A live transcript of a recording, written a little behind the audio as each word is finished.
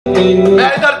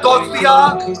दोस्तियां,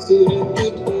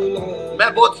 मैं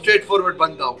बहुत straight forward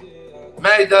बंदा हूँ।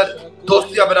 मैं इधर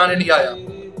दोस्तियां बनाने नहीं आया,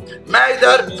 मैं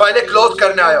इधर फाइलें क्लोज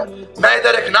करने आया हूँ, मैं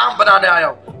इधर एक नाम बनाने आया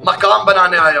हूँ, मकाम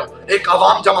बनाने आया हूँ, एक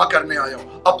अवाम जमा करने आया हूँ,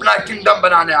 अपना किंगडम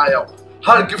बनाने आया हूँ।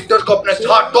 हर गिफ्टर को अपने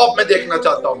साथ टॉप में देखना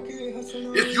चाहता हूँ।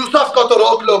 इस यूसुफ को तो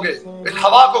रोक लोगे, इस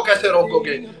हवा को कैसे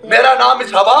रोकोगे? मेरा नाम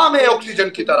इस हवा में ऑक्सीजन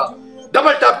की तरह।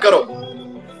 डबल टैप करो।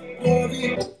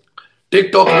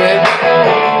 टिकटॉक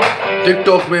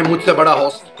में मुझसे बड़ा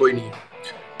होस्ट कोई नहीं है।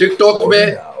 टिकटॉक में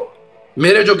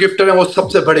मेरे जो गिफ्टर हैं वो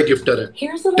सबसे बड़े गिफ्टर हैं।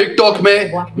 टिकटॉक में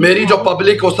मेरी जो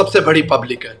पब्लिक वो सबसे बड़ी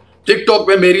पब्लिक है। टिकटॉक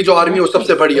में मेरी जो आर्मी वो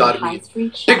सबसे बड़ी आर्मी है।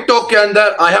 टिकटॉक के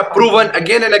अंदर I have proven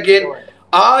again and again.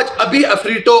 आज अभी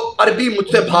अफ्रीटो अरबी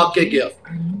मुझसे भाग के गया,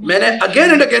 मैंने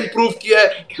अगेन एंड अगेन प्रूव किया है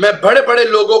मैं बड़े बड़े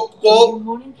लोगों को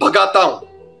भगाता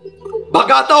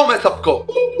हूं मैं सबको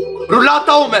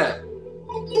रुलाता हूं।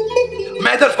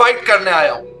 मैं इधर फाइट करने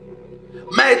आया हूं,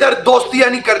 मैं इधर दोस्तियां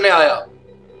नहीं करने आया,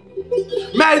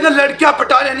 मैं इधर लड़कियां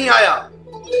पटाने नहीं आया,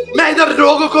 मैं इधर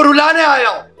लोगों को रुलाने आया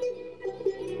हूं,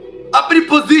 अपनी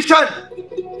पोजीशन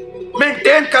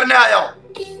मेंटेन करने आया हूं।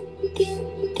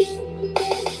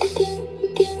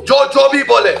 जो भी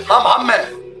बोले हम हैं,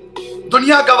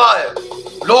 दुनिया गवाह है,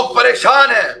 लोग परेशान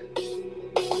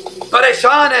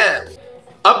हैं।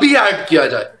 अभी ऐड किया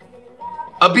जाए,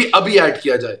 अभी ऐड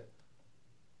किया जाए।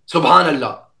 सुभान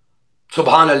अल्लाह,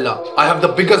 सुभान अल्लाह। I have the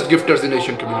biggest gifters in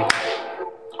Asian community.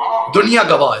 दुनिया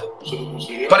गवाह है,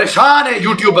 परेशान है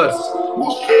यूट्यूबर्स।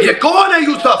 ये कौन है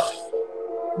यूसुफ?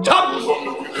 चुप,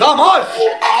 खामोश,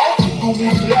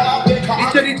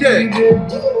 नीचे।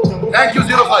 Thank you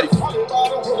 05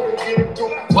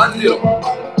 10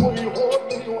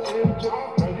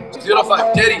 05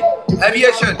 Jerry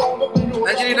aviation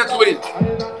Angelina queen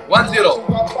 10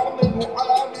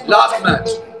 last match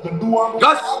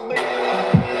Gus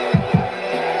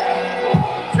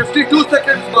 52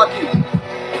 seconds बाकी।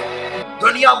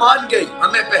 दुनिया मान गई,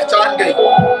 हमें पहचान गई।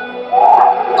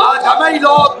 आज हमें ही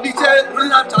लोग नीचे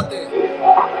रुलना चाहते हैं,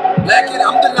 लेकिन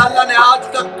अल्हम्दुलिल्लाह अल्लाह ने आज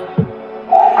तक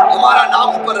हमारा नाम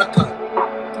ऊपर रखा है।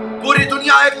 पूरी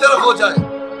दुनिया एक तरफ हो जाए,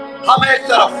 हम एक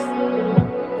तरफ।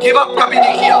 गिव अप कभी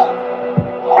नहीं किया।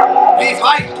 We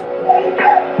fight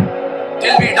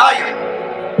till we die।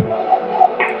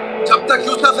 जब तक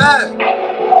यूसुफ है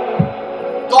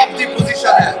टॉप की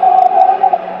पोजीशन है।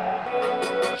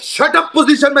 शट अप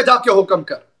पोजीशन में जाके हुक्म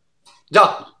कर, जा।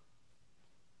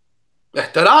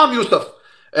 एहतराम यूसुफ,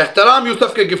 एहतराम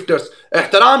यूसुफ के गिफ्टर्स,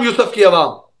 एहतराम यूसुफ की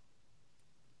आवाम।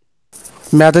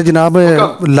 मैं तो जनाब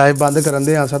लाइव बंद करन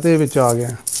दे आसा ते विच आ गया।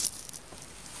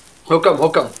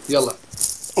 हुक्म यल्ला।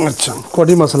 अच्छा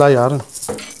कोई मसला यार,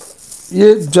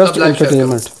 ये जस्ट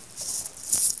एंटरटेनमेंट।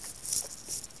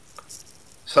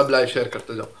 सब लाइव शेयर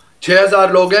करते जाओ।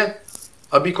 6000 लोग हैं,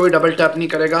 अभी कोई डबल टैप नहीं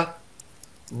करेगा।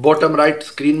 बॉटम राइट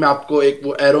स्क्रीन में आपको एक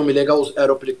वो एरो मिलेगा, उस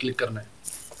एरो पे क्लिक करना है।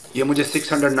 ये मुझे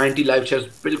 690 लाइव शेयर्स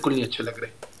बिल्कुल नहीं अच्छे लग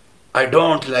रहे। I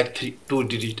don't like 2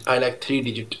 digit, I like 3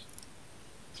 digit.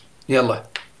 Yalla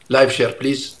live share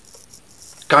please,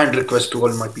 kind request to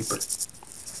all my people.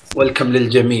 Welcome लिल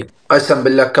जमी, कसम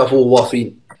बिल्लाह कफू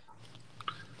वाफीन।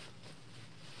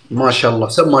 माशाल्लाह,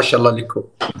 सब माशाल्लाह लिखो।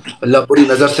 अल्लाह बुरी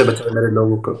नजर से बचाए मेरे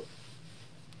लोगों को।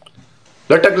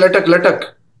 लटक लटक लटक।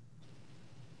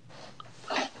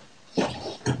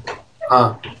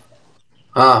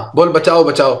 हाँ बोल, बचाओ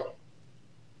बचाओ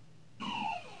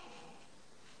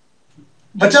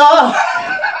बचाओ।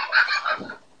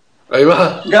 अयवा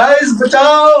गाइस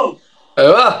बचाओ।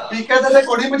 अयवा पीके ते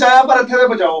कोड़ी बचाया पर इथे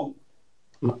बचाओ।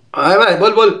 आए भाई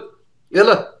बोल बोल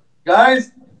यल्ला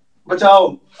गाइस बचाओ।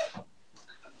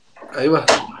 अयवा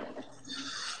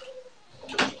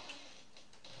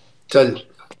चल,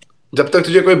 जब तक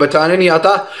तुझे कोई बचाने नहीं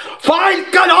आता फाइल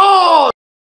करो।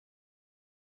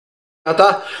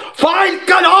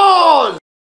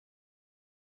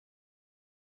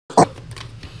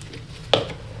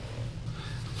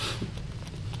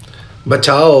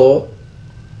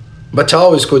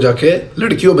 बचाओ इसको जाके,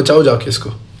 लड़कियों बचाओ जाके इसको।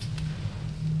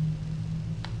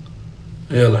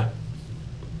 यल्ला।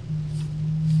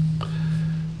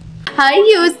 हाय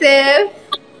यूसुफ।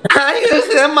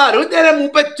 मारू तेरे मुंह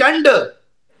पे Chand.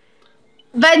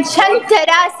 بنشنت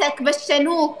راسك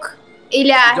بالشنوك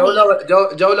إلهي.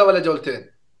 جولة ولا جولتين؟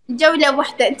 جولة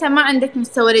واحدة، أنت ما عندك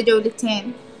مستوى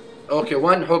لجولتين. Okay,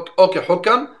 okay,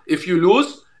 حكم. If you lose,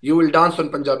 you will dance on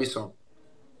Punjabi song.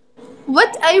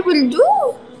 What I will do?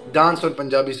 Dance on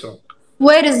Punjabi song.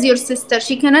 Where is your sister?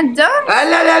 She cannot dance.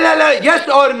 لا. Yes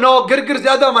or no? قرقر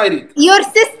زيادة ما يريد. Your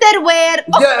sister where?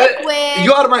 أختك where?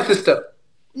 You are my sister.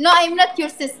 No, I'm not your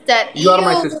sister. You are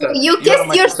my sister. You kiss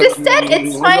my your sister.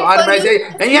 It's You fine are for my you.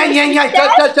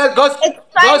 Chal. Ghost. It's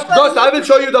fine for I you. will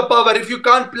show you the power. If you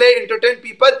can't play, entertain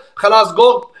people, khalas,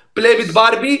 go play with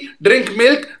Barbie, drink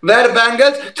milk, wear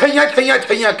bangles,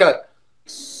 chaya kar.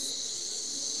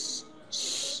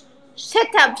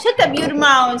 Shut up, your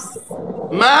mouse.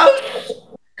 Mouse?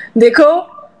 देखो,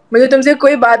 मुझे तुमसे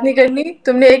कोई बात नहीं करनी.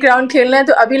 तुमने एक round खेलना है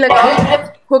तो अभी लगाओ.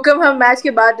 हुक्म हम मैच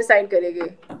के बाद डिसाइड करेंगे.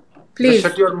 प्लीज.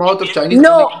 Shut your mouth और चाइनीज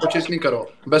No. बनने की कोशिश नहीं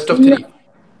करो. Best of 3.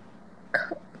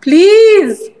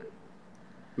 प्लीज.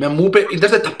 मैं मुंह पे इधर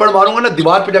से थप्पड़ मारूंगा ना,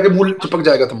 दीवार पे जाके मुंह चिपक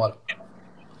जाएगा तुम्हारा.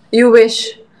 You wish.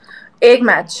 एक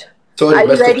match. Sorry, Are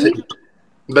you ready?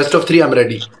 Best of 3, I'm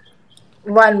ready.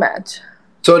 One match.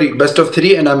 Sorry, best of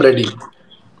 3 and I'm ready.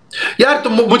 यार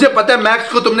तुम, मुझे पता है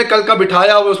मैक्स को तुमने कल का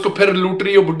बिठाया हुआ, उसको फिर लूट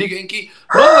रही हो बुड्ढी कहीं की.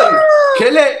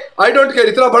 खेले, आई डोंट केयर.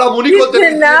 इतना बड़ा मुंह नहीं खोलते,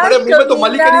 बड़े मुंह में तो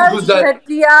मलिका नहीं घुस जाए.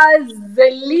 घटिया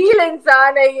जलील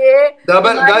इंसान है ये.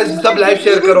 गाइस सब लाइव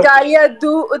शेयर करो. गालियां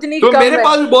दू उतनी तो कम मेरे है.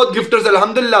 पास भी बहुत गिफ्टर्स है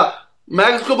अल्हम्दुलिल्लाह.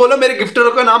 मैक्स को बोलो मेरे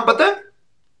गिफ्टरों का नाम पता है.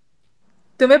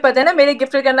 तुम्हें पता है ना मेरे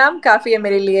गिफ्टर का नाम काफी है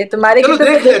मेरे लिए. तुम्हारे चलो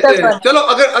गिफ्टर देख लेते हैं. चलो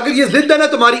अगर ये जिद है ना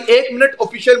तुम्हारी, 1 मिनट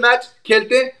ऑफिशियल मैच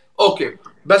खेलते हैं. ओके,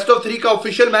 बेस्ट ऑफ 3 का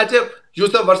ऑफिशियल मैच है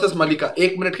यूसुफ वर्सेस मलिका.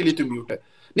 1 मिनट के लिए तुम म्यूट है.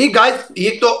 नहीं गाइस,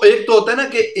 एक तो होता है ना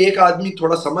कि एक आदमी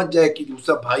थोड़ा समझ जाए कि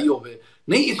यूसुफ भाई होवे.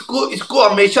 नहीं, इसको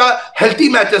हमेशा हेल्थी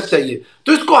मैचेस चाहिए,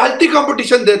 तो इसको हेल्थी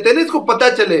कंपटीशन देते हैं ना. इसको पता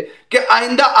चले कि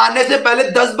आइंदा आने से पहले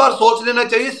 10 बार सोच लेना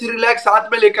चाहिए, रिलैक्स साथ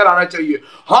में लेकर आना चाहिए.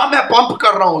 हाँ, मैं पंप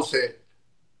कर रहा हूं उसे.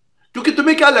 क्योंकि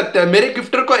तुम्हें क्या लगता है, मेरे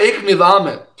गिफ्टर का एक निजाम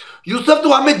है. यूसुफ,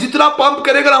 तू हमें जितना पंप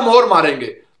करेगा हम और मारेंगे.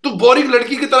 तू बोरिंग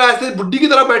लड़की की तरह ऐसे बुड्ढी की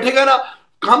तरह बैठेगा ना,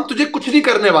 हम तुझे कुछ नहीं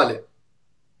करने वाले.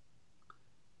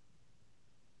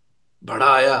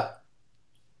 बड़ा आया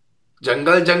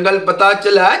जंगल पता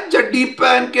चला चड्डी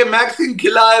पहन के मैक्सिंग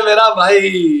खिला है मेरा भाई.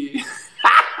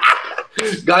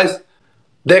 गाइस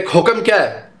देख, हुक्म क्या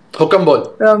है? हुक्म बोल.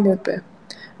 पे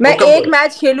मैं एक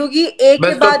मैच खेलूंगी, एक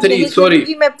के बाद नहीं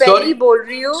खेलूंगी. मैं पहले ही बोल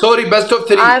रही हूँ. Sorry, best of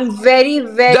 3. I am very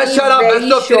very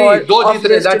sure. दो जीत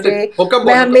रहे. That's it. हुक्म बोल.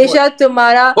 मैं हमेशा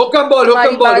तुम्हारा हुक्म बोल.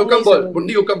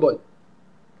 बुड्ढी हुक्म बोल.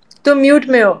 तुम म्यूट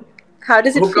में हो. How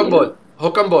does it feel?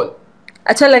 हुक्म बोल.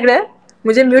 अच्छा लग रहा है?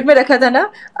 मुझे म्यूट में रखा था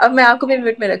ना, अब मैं आपको भी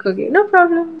म्यूट में रखूंगी. No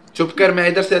problem. चुप कर, मैं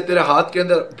इधर से तेरे हाथ के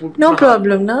अंदर. नो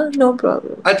प्रॉब्लम ना, नो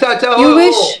प्रॉब्लम. अच्छा.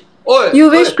 यू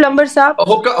विश प्लम्बर साहब.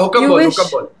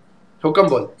 हुक्म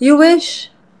बोल. You wish.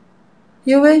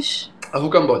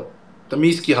 हुक्म बोल.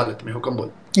 तमीज की हालत में हुक्म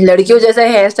बोल. लड़कियों जैसा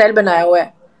हेयर स्टाइल बनाया हुआ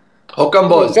है. हुक्म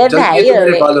बोल.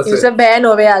 ये सब बहन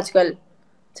हो गए आजकल.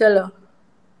 चलो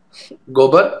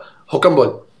गोबर. हुक्म बोल.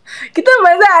 कितना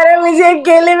मजा आ रहा है मुझे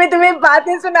अकेले में तुम्हें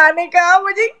बातें सुनाने का.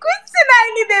 मुझे कुछ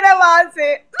सुनाई नहीं दे रहा वहां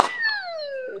से.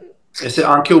 ऐसे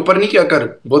आंखें ऊपर नहीं किया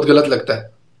कर, बहुत गलत लगता है.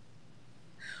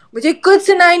 मुझे कुछ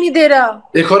सुनाई नहीं दे रहा.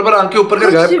 एक और बार आंखें ऊपर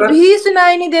कर, गायब कर. कुछ भी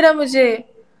सुनाई नहीं दे रहा मुझे.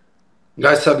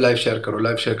 गाइस सब लाइव शेयर करो,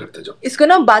 लाइव शेयर करते जाओ. इसको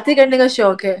ना बातें करने का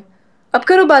शौक है. अब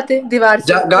करो बातें दीवार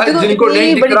से. गाइस जिनको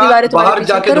नहीं दिख रहा, बाहर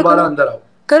जाके दोबारा अंदर आओ.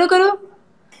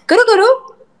 करो.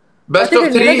 Best of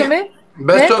 3.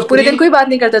 Best of 3. पूरे दिन कोई बात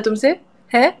नहीं करता तुमसे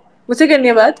है. मुझसे करनी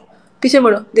है बात. पीछे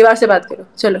मुड़ो, दीवार से बात करो.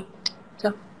 चलो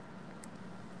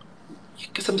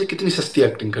कसम से कितनी सस्ती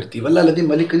एक्टिंग करती है. वल्लाह लदी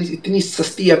मलिक, इतनी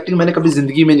सस्ती एक्टिंग मैंने कभी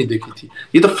जिंदगी में नहीं देखी थी.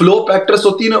 ये तो फ्लोप एक्ट्रेस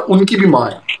होती है ना, उनकी भी माँ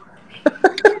है.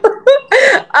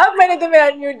 अब मैंने तुम्हें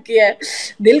अनम्यूट किया है.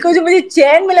 दिल को जो मुझे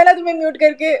चैन मिला ना तुम्हें म्यूट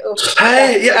करके.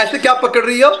 है ये ऐसे क्या पकड़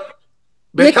रही हो?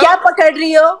 ये क्या पकड़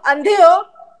रही हो? अंधे हो?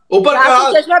 ऊपर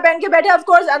का चश्मा पहन के बैठे, ऑफ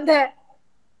कोर्स अंधे है.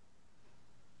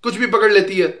 कुछ भी पकड़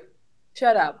लेती है.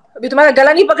 शराब. अभी तुम्हारा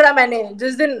गला नहीं पकड़ा मैंने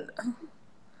जिस दिन.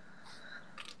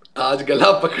 आज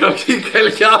गला पकड़ोगी, कल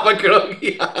क्या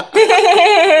पकड़ोगी?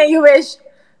 You wish.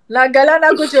 ना गला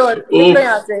ना कुछ और. निकलो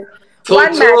यहाँ से.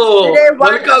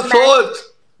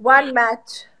 One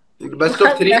match. Best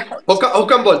of 3.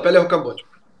 हुक्म बोल. पहले हुक्म बोल.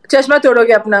 चश्मा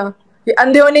तोड़ोगे अपना. ये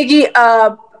अंधे होने की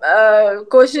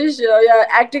कोशिश या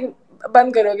एक्टिंग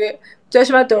बंद करोगे.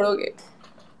 चश्मा तोड़ोगे.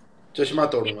 चश्मा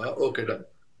तोड़ूंगा. Okay,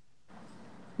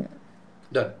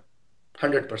 done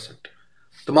 100%.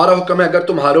 तुम्हारा हुक्म है. अगर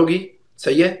तुम हारोगी,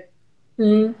 सही है.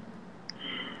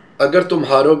 अगर तुम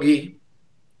हारोगी,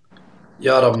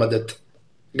 यार अब मदद.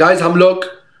 गाइस हम लोग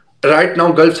राइट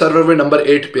नाउ गल्फ सर्वर में नंबर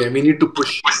 8 पे है. We need to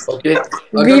push. Okay,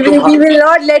 we will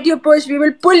not let you push. We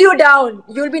will pull you down.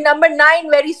 You will be number 9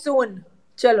 very soon.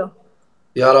 चलो.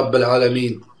 या रब्बल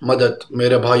आलमीन, मदद.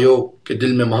 मेरे भाइयों के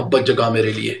दिल में मोहब्बत जगा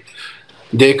मेरे लिए.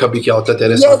 देख अभी क्या होता है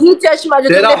तेरे साथ. यही चश्मा जो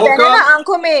तुमने पहना ना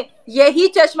आंखों में, यही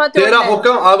चश्मा तोड़ना है. तेरा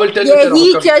हुक्म, आई विल टेल यू.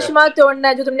 यही चश्मा तोड़ना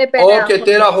है जो तुमने पहना है. ओके,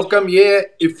 तेरा हुक्म ये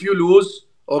है, if you lose.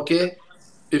 Okay,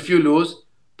 if you lose,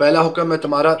 पहला हुक्म है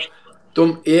तुम्हारा,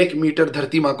 तुम 1 मीटर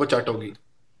धरती माँ को चाटोगी।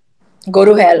 Go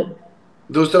to hell.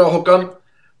 दूसरा हुक्म,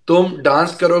 तुम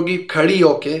डांस करोगी खड़ी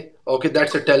होके। Okay,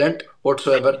 that's a talent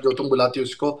whatsoever, जो तुम बुलाती हो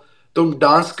उसको। तुम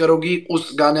डांस करोगी उस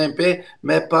गाने पे,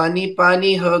 मैं पानी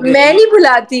पानी हो गई। मैं नहीं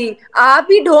बुलाती, आप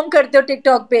ही ढोंग करते हो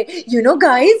टिकटॉक पे। यू नो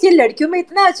गाइस, ये लड़कियों में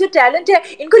इतना अच्छा टैलेंट है,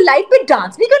 इनको लाइव पे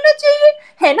डांस भी करना चाहिए।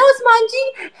 है ना उस्मान जी,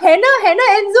 है ना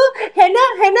एंजो, है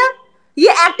ना।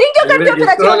 ये एक्टिंग क्यों करते हो फिर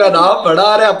अच्छे गिफ्टर का होने की? नाम बड़ा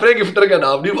आ रहा है, अपने गिफ्टर का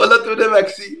नाम नहीं बोला तूने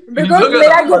मैक्सी। बिकॉज इनका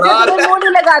मेरा नाम बड़ा गिफ्टर आ तुम्हें रहा मुंह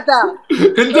नहीं लगाता। है।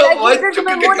 इनका मेरा वॉइस गिफ्टर चुप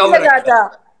तुम्हें के मुंह नहीं कम रखता लगाता।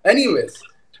 है। एनीवेज,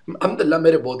 अल्हम्दुलिल्लाह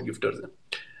मेरे बहुत गिफ्टर्स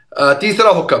हैं। तीसरा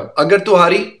हुक्म, अगर तू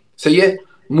हारी, सही है,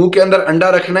 मुंह के अंदर अंडा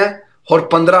रखना है और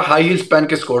 15 हाई हील्स पहन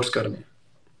के स्क्वाट्स करने हैं।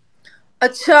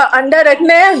 अच्छा, अंडा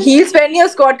रखना है, हील्स पहननी है और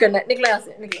स्क्वाट करना है। निकलो यहाँ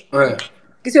से, निकलो, हाँ।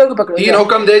 किसी और को पकड़ो। 3 जाओ।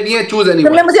 हुक्म दे दिए, चूज तुमने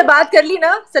एनीवन। मुझे बात कर ली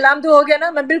ना, सलाम तो हो गया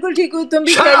ना, मैं बिल्कुल ठीक हूँ, तुम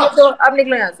भी Shut खैरियत up! हो, अब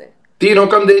निकलो यहाँ से। 3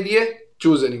 हुक्म दे दिए,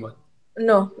 choose anyone.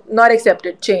 No, not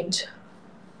accepted, change.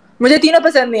 मुझे तीनों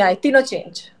पसंद नहीं आए, तीनों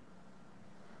चेंज।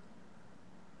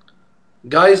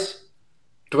 गाइस,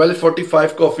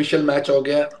 12:45 को ऑफिशियल मैच हो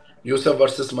गया, यूसुफ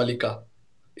वर्सेस मलिका।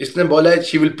 इसने बोला है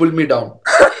she will pull me down.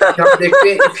 हम देखते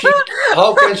हैं if she,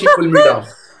 how can she pull me down.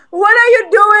 What are you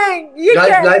doing? ये गाइस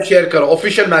क्या? लाइव शेयर करो,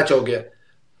 ऑफिशियल मैच हो गया,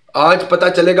 आज पता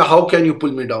चलेगा how can you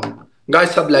pull me down. Guys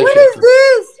सब लाइव What शेयर is करो,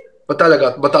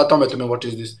 this? बताता हूं मैं तुम्हें व्हाट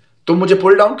इज दिस। तुम मुझे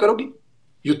पुल डाउन करोगी?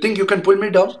 You think you can pull me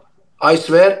down? I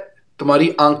swear तुम्हारी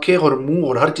आंखें और मुंह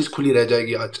और हर चीज खुली रह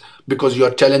जाएगी आज, because you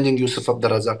are challenging Yusuf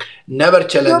Abdul Razzaq. Never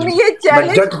challenge तुम मी। ये मैं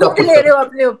चैलेंज जज द खुद ले पुत्र। रहे हो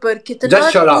अपने ऊपर। कितना जस्ट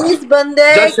शट अप, तेज बंदा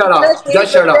है, जस्ट शट कितना अप, तेज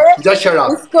जस्ट शट बंदा है। अप, जस्ट शट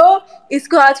अप,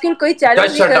 इसको आजकल कोई चैलेंज जस्ट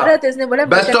नहीं शट कर रहा, अप। तो इसने बोला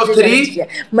बेस्ट मलका ने ऑफ मुझे 3। चैलेंज किया,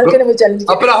 मलका ने मुझे चैलेंज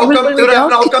किया। अपना You will हुक्म, pull me तूने down?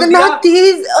 अपना हुक्म कितना दिया।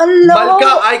 तेज, अल्लाह,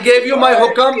 मलका, आई गेव यू माय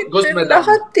हुक्म, घुस मैदान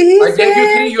कितना में। आई तेज गेव यू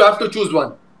है। 3, you have to choose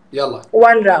one. Yalla,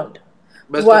 one round,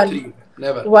 best of one 3,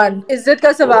 never. One. इज्जत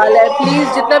का सवाल है,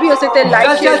 प्लीज जितना भी हो सकता है लाइक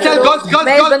चल शेयर चल चल, करो। घुस घुस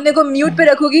मैं इस घुस। बंदे को म्यूट पे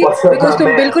रखूंगी बिकॉज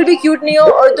तुम बिल्कुल भी क्यूट नहीं हो,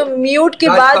 और तुम म्यूट के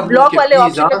गाइस बाद सब ब्लॉक मिलके वाले प्लीज,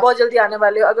 ऑप्शन में हां, बहुत जल्दी आने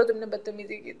वाले हो अगर तुमने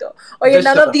बदतमीजी की तो। और ये just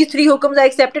none shut off up. These 3 हुक्म्स are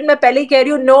accepted. मैं पहले ही कह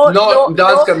रही हूँ, no no, no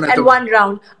dance no करना है एंड तुम्हें। One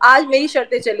round. आज मेरी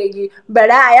शर्तें चलेगी।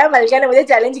 बड़ा आया, मलका ने मुझे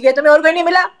चैलेंज किया, तुम्हें और कोई नहीं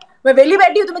मिला? मैं वेली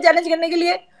बैठी हूँ तुम्हें चैलेंज करने के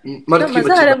लिए। मर्द इतना की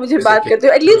मजा आ बच्ची रहा है बात मुझे कर बात सके। करते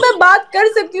हुए। एटलीस्ट मैं बात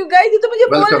कर सकती हूँ गाइस, ये तो मुझे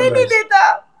वेलकम बोलने नहीं गाइस,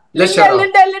 देता। Just Linda shut up.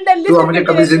 Linda Linda तू लिसन मुझे करती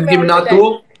कभी रहती हूँ मैं जिंदगी में all ना the तू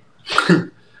time।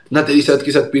 ना तेरी सेहत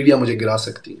के साथ पीढ़ियां मुझे गिरा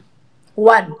सकती हैं।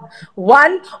 One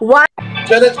one one.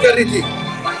 चैलेंज कर रही थी,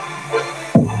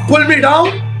 पुल मी डाउन,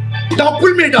 नाउ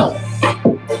पुल मी डाउन,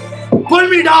 पुल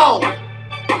me down,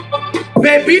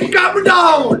 baby come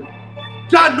down,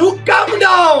 जानू come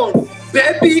down,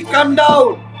 baby come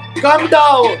down, come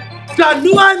down,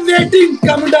 जानू I am waiting,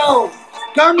 come down,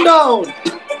 come down,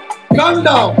 come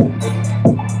down,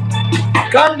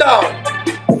 come down,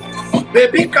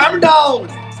 baby come down,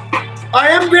 I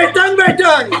am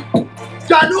waiting,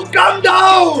 जानू come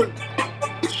down,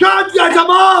 शांत या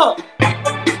जमा।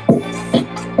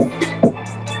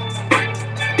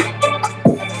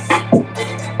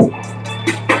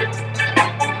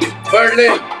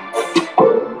 Berlin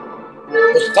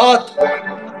उस्ताद,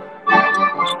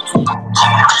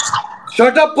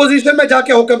 shut up position में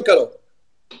जाके हुक्म करो।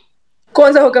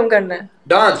 कौन सा हुक्म करना है?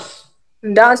 डांस।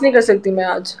 डांस नहीं कर सकती मैं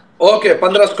आज। Okay,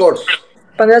 15 squats.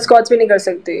 15 स्क्वाट्स भी नहीं कर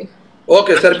सकती।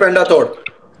 ओके, सर पे अंडा तोड़।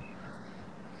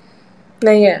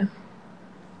 नहीं है।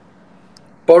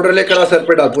 पाउडर लेकर आ, सर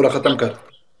पे डाल, पूरा खत्म कर।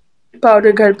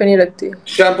 पाउडर घर पे नहीं रखती।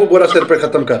 शैम्पू पूरा सर पे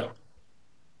खत्म कर।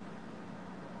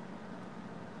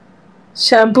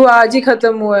 शैम्पू आज ही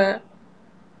खत्म हुआ है।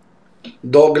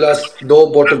 2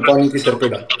 बोतल पानी की सर पे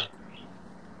डाल।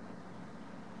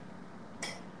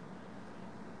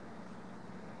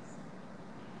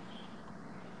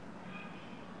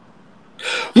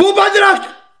 मुंह बंद रख।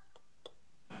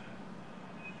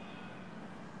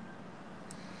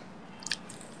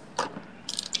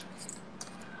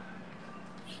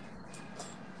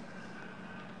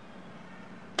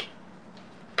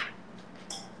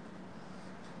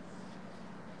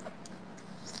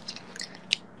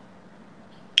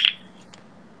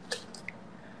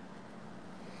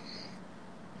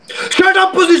 शट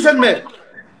अप पोजीशन में।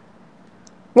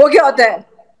 वो क्या होता है?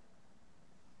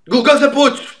 गूगल से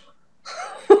पूछ।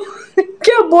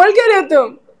 क्या बोल क्या रहे हो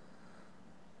तुम?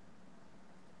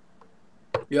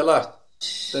 यला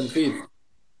तनफीज,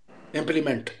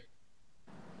 इम्प्लीमेंट।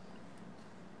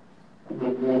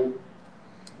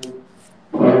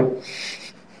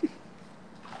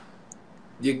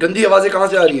 ये गंदी आवाजें कहां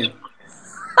से आ रही हैं?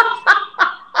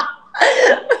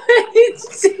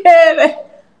 शेर है।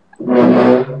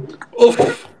 उफ,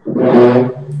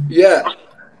 ये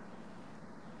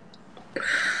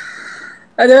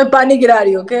अच्छा मैं पानी गिरा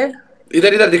रही हूँ। ओके,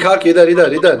 इधर इधर दिखा के, इधर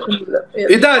इधर इधर।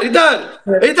 इधर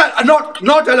इधर इधर, नॉट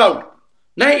नॉट अलाउड।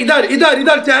 नहीं, इधर इधर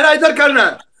इधर, चेहरा इधर करना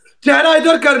है, चेहरा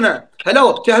इधर करना है।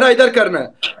 हेलो, चेहरा इधर करना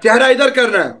है, चेहरा इधर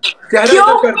करना है, चेहरा क्यों?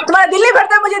 इधर करना। तुम्हारा दिल नहीं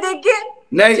भरता मुझे देख के?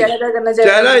 नहीं, चेहरा इधर करना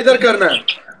चाहिए। चेहरा इधर करना है,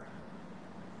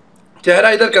 चेहरा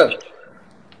इधर कर।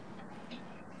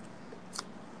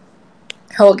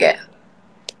 हो गया।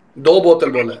 2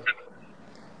 बोतल बोला है।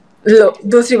 लो,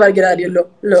 दूसरी बार गिरा रही हो। लो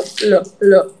लो लो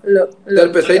लो लो लो।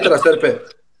 सर पे, सही तरह सर पे।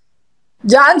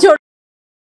 जान छोड़।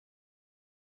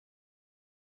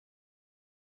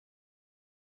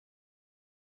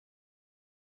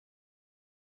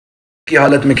 की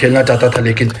हालत में खेलना चाहता था,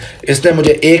 लेकिन इसने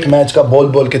मुझे एक मैच का बोल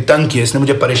बोल के तंग किया, इसने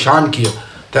मुझे परेशान किया।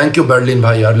 थैंक यू बर्लिन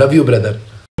भाई यार, love you brother.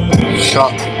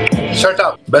 Shut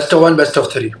up. Best of 1, best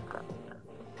of 3।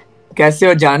 कैसे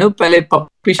हो जानू? पहले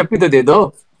पप्पी शप्पी तो दे दो।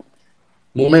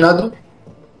 मुंह में ना दो।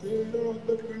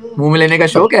 मुंह में लेने का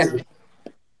शौक है?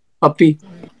 पप्पी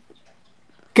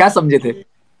क्या समझे थे?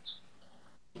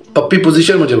 पप्पी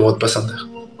पोजीशन मुझे बहुत पसंद है।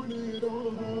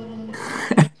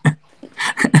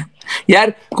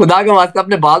 यार खुदा का वास्ता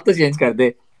अपने बाल तो चेंज कर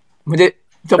दे, मुझे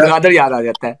चमगादड़ याद आ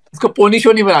जाता है। इसको पोनी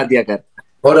शोनी बना दिया कर।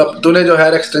 और अब तूने जो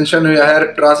हेयर एक्सटेंशन या हेयर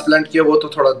ट्रांसप्लांट किया, वो तो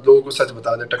थोड़ा लोगों को सच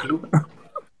बता दे टकलू।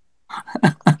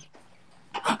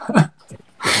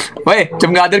 ओए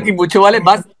चमगादड़ की मूछे वाले,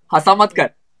 बस हंसा मत कर।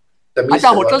 तमीज अच्छा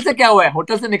से होटल बात से क्या हुआ है?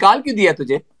 होटल से निकाल क्यों दिया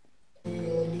तुझे?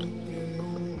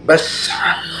 बस।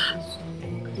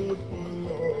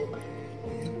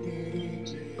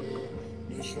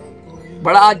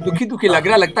 बड़ा आज दुखी दुखी लग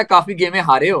रहा है, लगता है काफी गेमें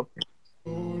हारे हो।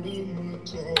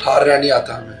 हारना नहीं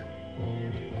आता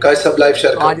हमें। गाइस सब लाइव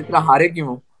शेयर तो करो। आज इतना हारे क्यों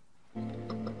हो?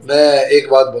 मैं एक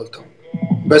बात बोलता हूँ,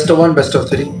 best of 1, best of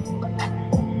 3।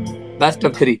 Best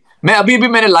of 3। मैं अभी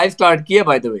मैंने लाइव स्टार्ट किया,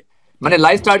 बाय द वे। मैंने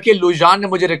लाइव स्टार्ट किया, लुजान ने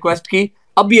मुझे रिक्वेस्ट की,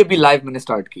 अभी लाइव मैंने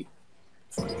स्टार्ट की।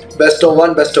 Best of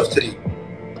 1, best of 3।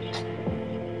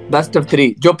 Best of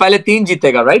 3, जो पहले 3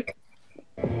 जीतेगा, राइट?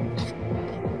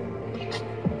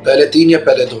 पहले 3 या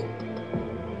पहले 2?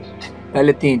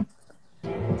 पहले 3।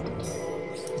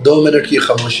 2 मिनट की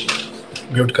खामोशी,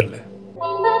 म्यूट कर ले।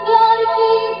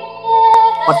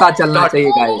 पता चलना चाहिए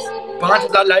गाइस।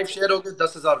 5000 लाइव शेयर हो गए,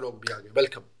 10,000 लोग भी आ गए।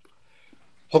 वेलकम।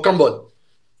 हुक्म बोल।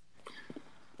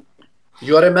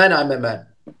 You R a man, I M a man.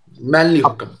 Mainly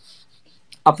हुक्म।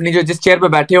 अपनी जो जिस चेयर पे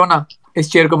बैठे हो ना,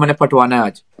 इस चेयर को मैंने पटवाना है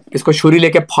आज। इसको छुरी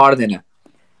लेके फाड़ देना है।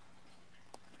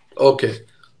 ओके,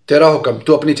 तेरा हुक्म।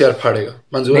 तू अपनी चेयर फाड़ेगा,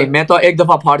 मंजूर है? नहीं, मैं तो एक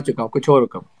दफा फाड़ चुका हूँ, कुछ और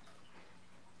हुक्म।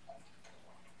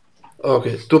 ओके,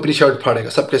 तू अपनी शर्ट फाड़ेगा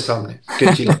सबके सामने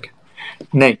कैंची लेके।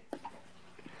 नहीं,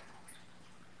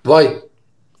 वाई?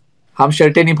 हम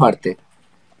शर्टें नहीं फाड़ते।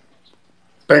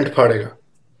 पैंट फाड़ेगा।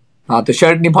 हाँ तो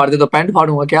शर्ट नहीं फाड़ते तो पैंट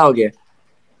फाड़ूंगा, क्या हो गया?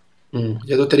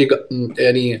 ये तो तेरी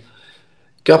यानी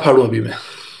क्या फाड़ू अभी मैं?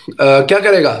 क्या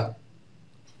करेगा,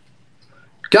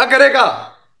 क्या करेगा?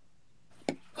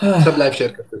 सब लाइव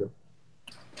शेयर करते रहो।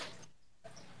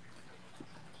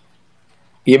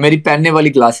 ये मेरी पहनने वाली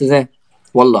ग्लासेस है,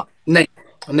 वल्लाह। नहीं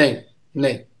नहीं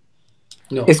नहीं,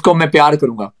 नो। इसको मैं प्यार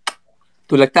करूंगा।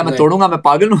 तू लगता है मैं तोड़ूंगा? मैं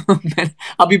पागल हूँ? मैंने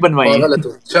अभी बनवाई है। पागल है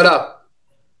तू, शराब।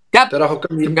 क्या? तेरा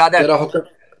हुक्म ये,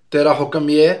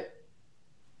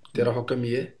 तेरा हुक्म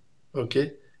ये। ओके,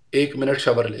 1 मिनट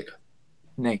शावर लेगा।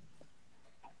 नहीं,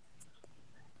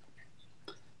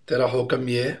 तेरा हुक्म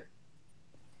ये,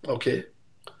 ओके,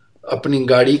 अपनी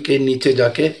गाड़ी के नीचे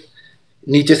जाके,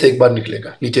 नीचे से एक बार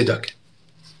निकलेगा, नीचे जाके।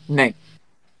 नहीं,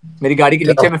 मेरी गाड़ी के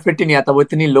नीचे में फिट ही नहीं आता, वो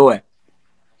इतनी लो है।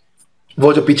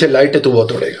 वो जो पीछे लाइट है, तू वो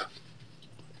तोड़ेगा।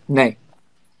 नहीं,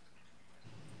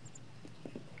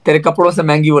 तेरे कपड़ों से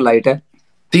महंगी वो लाइट है।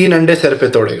 3 अंडे सिर पे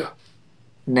तोड़ेगा।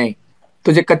 नहीं,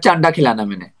 तुझे कच्चा अंडा खिलाना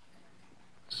मैंने।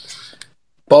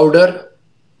 पाउडर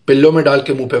पिल्लों में डाल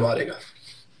के मुंह पे मारेगा।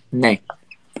 नहीं,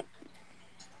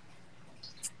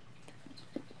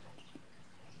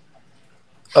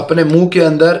 अपने मुंह के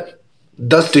अंदर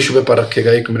 10 टिश्यू पेपर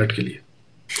रखेगा 1 मिनट के लिए।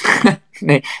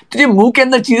 नहीं, तुझे मुंह के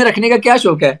अंदर चीजें रखने का क्या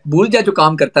शौक है? भूल जा जो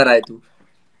काम करता रहा है तू।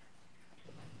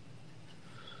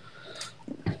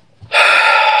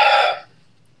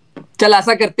 चल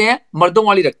ऐसा करते हैं, मर्दों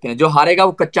वाली रखते हैं, जो हारेगा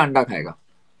वो कच्चा अंडा खाएगा।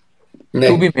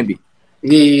 तू भी, मैं भी।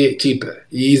 ये चीप है,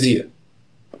 ये इजी है।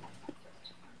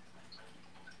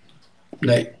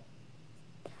 नहीं,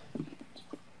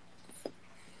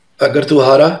 अगर तू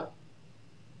हारा,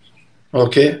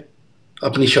 ओके,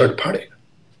 अपनी शर्ट फाड़ेगा।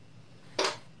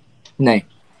 नहीं,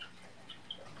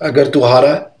 अगर तू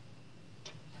हारा,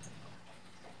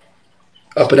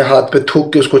 अपने हाथ पे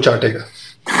थूक के उसको चाटेगा।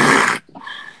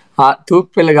 हाँ,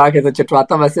 थूक पे लगा के तो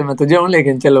चटवाता वैसे मैं तुझे हूं,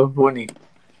 लेकिन चलो वो नहीं।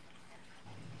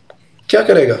 क्या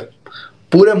करेगा?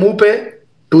 पूरे मुंह पे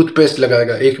टूथपेस्ट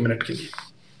लगाएगा 1 मिनट के लिए।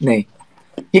 नहीं,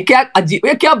 ये क्या अजीब,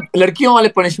 ये क्या लड़कियों वाले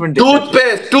पनिशमेंट है?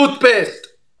 टूथपेस्ट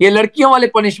ये लड़कियों वाले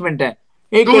पनिशमेंट है।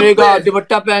 ये करेगा,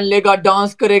 दुपट्टा पहन लेगा,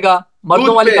 डांस करेगा,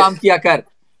 मर्दों वाले काम किया कर।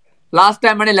 लास्ट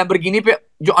टाइम मैंने लैम्बोर्गिनी पे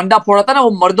जो अंडा फोड़ा था ना, वो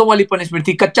मर्दों वाली पनिशमेंट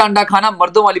थी। कच्चा अंडा खाना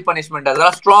मर्दों वाली पनिशमेंट है। जरा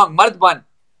स्ट्रॉन्ग मर्द बन,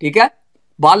 ठीक है?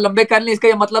 बाल लंबे कर ले, इसका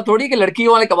ये मतलब थोड़ी कि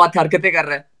लड़कियों वाले कबात हरकतें कर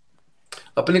रहे हैं।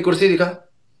 अपनी कुर्सी दिखा।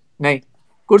 नहीं,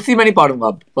 कुर्सी में नहीं पाड़ूंगा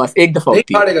अब, बस एक दफा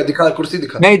नहीं पाड़ेगा, दिखा कुर्सी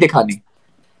दिखा। नहीं दिखानी,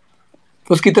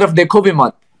 उसकी तरफ देखो भी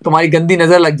मत, तुम्हारी गंदी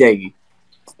नजर लग जाएगी।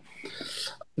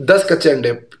 10 कच्चे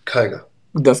अंडे खाएगा।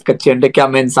 10 कच्चे अंडे? क्या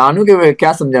मैं इंसान हूँ कि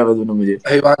क्या समझा हुआ दोनों मुझे?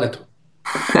 हैवान है तू।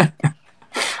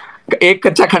 एक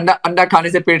कच्चा खंडा अंडा खाने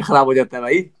से पेट खराब हो जाता है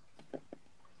भाई।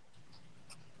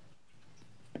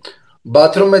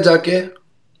 बाथरूम में जाके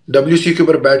WC के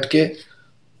ऊपर बैठ के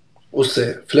उससे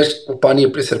फ्लश पानी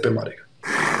अपने सिर पे मारेगा।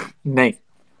 नहीं,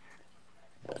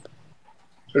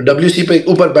 WC पे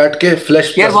ऊपर बैठ के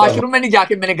फ्लश। यार वॉशरूम में नहीं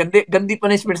जाके मैंने गंदी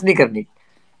पनिशमेंट्स नहीं करनी।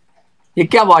 ये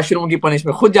क्या वॉशरूम की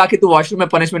पनिशमेंट? खुद जाके तू वॉशरूम में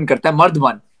पनिशमेंट करता है, मर्द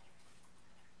बन।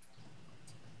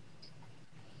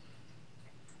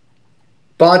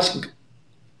 5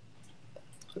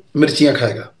 मिर्चियां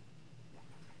खाएगा।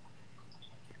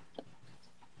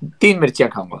 3 मिर्चियां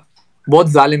खाऊंगा, बहुत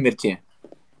जालिम मिर्ची हैं।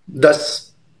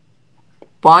 10।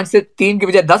 5 से 3 की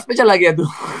बजाय 10 पे चला गया तू।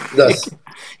 10।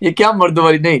 ये क्या मर्दों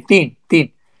वाली? नहीं, 3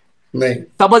 नहीं,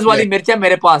 सब्ज वाली मिर्च है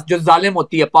मेरे पास जो जालिम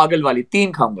होती है, पागल वाली।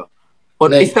 3 खाऊंगा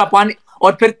और इस तरह पानी,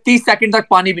 और फिर 30 सेकंड तक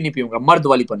पानी भी नहीं पीऊंगा। मर्द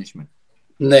वाली पनिशमेंट।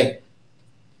 नहीं,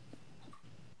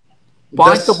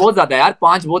 5 तो बहुत ज्यादा है यार,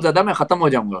 5 बहुत ज्यादा, मैं खत्म हो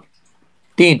जाऊंगा।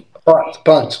 3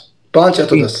 5 या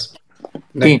तो 10।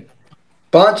 3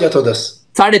 5 या तो 10।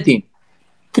 3.5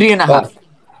 3.5।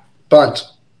 5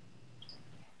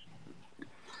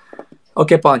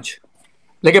 ओके 5,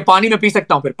 लेकिन पानी में पी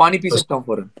सकता हूँ, फिर पानी पी सकता हूँ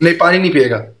फौरन। नहीं, पानी नहीं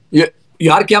पिएगा।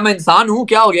 यार क्या मैं इंसान हूँ?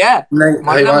 क्या हो गया है? नहीं,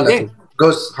 हैवान है तू।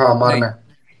 घुस। हाँ, मारना है।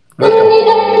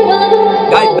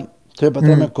 तो पता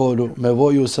है मैं कौन हूँ? मैं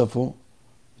वो यूसुफ हूँ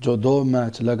जो 2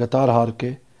 मैच लगातार हार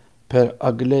के फिर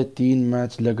अगले 3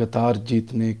 मैच लगातार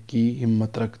जीतने की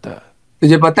हिम्मत रखता है।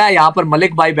 तुझे पता है यहाँ पर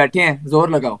मलिक भाई बैठे हैं, जोर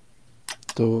लगाओ।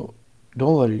 तो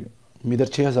डोंट वरी, इधर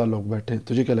 6000 लोग बैठे हैं।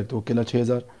 तुझे क्या लगता है वो अकेला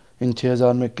 6000? इन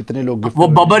 6000 में कितने लोग गिफ्ट? वो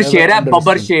बबर शेर है,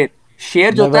 बबर शेर।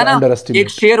 शेर जो होता है ना, एक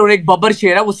शेर और एक बबर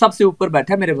शेर है, वो सबसे ऊपर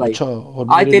बैठा है मेरे भाई। अच्छा, और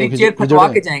आज तेरी चेयर फटवा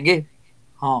के जाएंगे।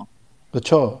 हाँ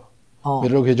अच्छा, हाँ,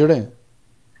 मेरे लोग हिजड़े हैं।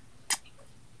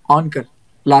 ऑन कर,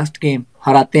 लास्ट गेम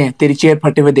हराते हैं। तेरी चेयर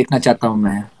फटे हुए देखना चाहता हूँ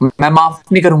मैं माफ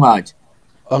नहीं करूंगा आज।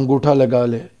 अंगूठा लगा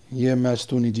ले, ये मैच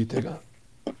तू नहीं जीतेगा।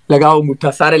 लगाओ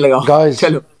अंगूठा, सारे लगाओ। Guys,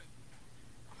 चलो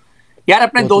यार,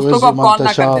 अपने दोस्तों को कॉल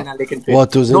ना कर देना, लेकिन फिर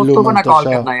दोस्तों को ना कॉल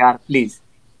करना यार प्लीज।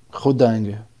 खुद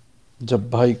आएंगे जब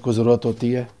भाई को जरूरत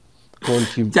होती है। कॉल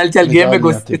की चल गेम में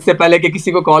घुस, इससे पहले कि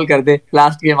किसी को कॉल कर दे।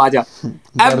 लास्ट गेम आजा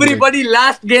everybody,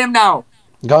 last game now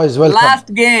guys. Welcome,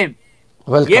 last game.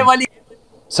 ये वाली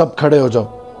सब खड़े हो जाओ।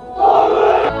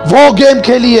 वो गेम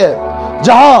खेली है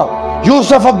जहां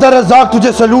यूसुफ अब्दुल रज़ाक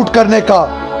तुझे सैल्यूट करने का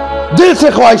दिल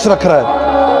से ख्वाहिश रख रहा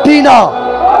है। टीना,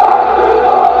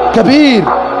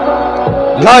 कबीर।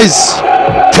 गाइस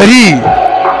 3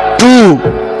 2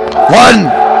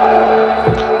 1।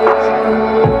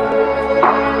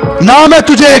 ना मैं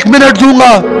तुझे 1 मिनट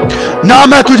दूंगा, ना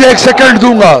मैं तुझे 1 सेकंड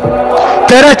दूंगा।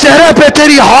 तेरे चेहरे पे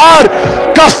तेरी हार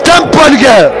का स्टंप बन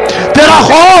गया, तेरा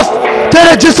खौफ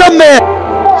तेरे जिस्म में।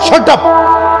 Shut up.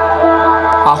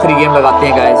 आखिरी गेम लगाते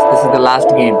हैं guys, this is the last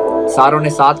game. सारों ने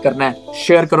साथ करना है,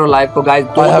 शेयर करो लाइव को गाइस।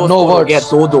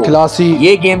 2-2 क्लासी।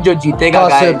 ये गेम जो जीतेगा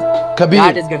guys, Kabir,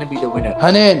 that is going to be the winner.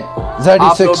 हनीन,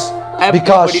 ZD6,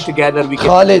 everybody together we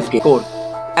Khalid, can score.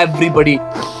 Everybody,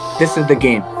 this is the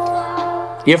game.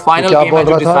 ये फाइनल गेम है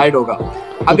जो डिसाइड होगा।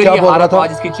 अगर ये हारा तो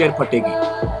आज इसकी चेयर फटेगी।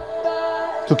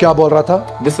 तू क्या बोल रहा था?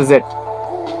 This is it.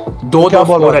 2-2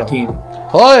 स्कोर है टीम।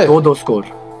 ओए 2-2 स्कोर।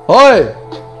 ओए,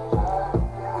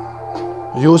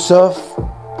 यूसुफ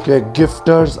के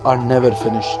गिफ्टर्स आर नेवर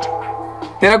फिनिश्ड।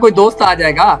 तेरा कोई दोस्त आ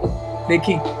जाएगा,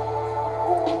 देखी।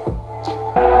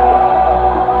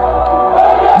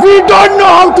 We don't know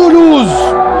how to lose.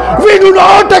 We do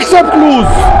not accept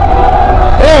lose.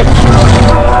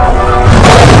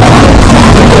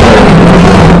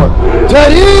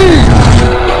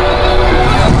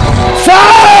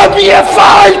 सब ये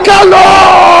फाइल का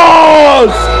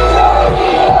loss.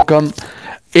 Come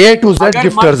A to Z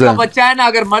gifters हैं। बच्चा है ना,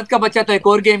 अगर मर्द का बच्चा तो एक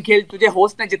और गेम खेल। तुझे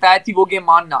होस्ट ने जिताया थी, वो गेम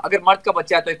मानना। अगर मर्द का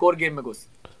बच्चा है तो एक और गेम में घुस।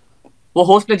 वो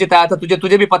होस्ट ने जिताया था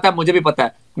तुझे भी पता है, मुझे भी पता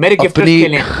है। मेरे गिफ्टर्स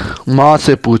खेले। माँ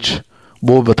से पूछ,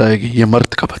 वो बताएगी ये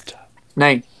मर्द का बच्चा।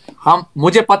 नहीं,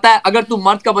 मुझे पता है। अगर तू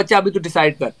मर्द का बच्चा, अभी तू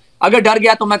डिसाइड कर, अगर डर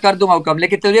गया तो मैं कर दूंगा हुक्म,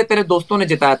 लेकिन तुझे तेरे दोस्तों ने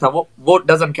जिताया था, वो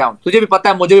डजंट काउंट। तुझे भी पता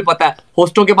है, मुझे भी पता है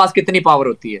होस्टों के पास कितनी पावर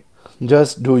होती है।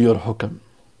 जस्ट डू योर हुक्म।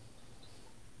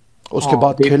 उसके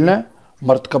बाद खेलना है,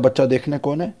 मर्द का बच्चा देखने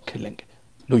कौन है, खेलेंगे।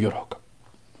 डू योर हुक्म।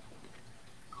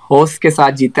 होस्ट के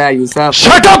साथ जीता है यूसुफ।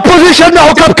 शट अप पोजीशन में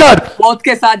हुक्म कर। होस्ट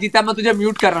के साथ जीता, मैं तुझे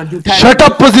म्यूट कर रहा हूं, झूठा है। शट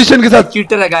अप पोजीशन के साथ,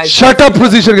 चीटर है गाइस। शट अप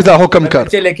पोजीशन के साथ हुक्म कर।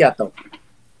 बच्चे लेके आता हूं।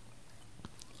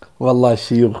 वल्लाह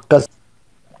शीर कस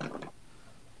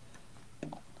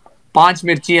 5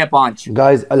 मिर्ची है, 5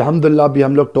 गाइस। अल्हम्दुलिल्लाह भी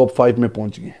हम लोग टॉप 5 में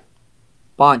पहुंच गए।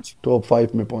 5 टॉप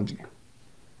 5 में पहुंच गए।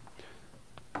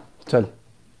 चल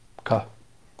खा।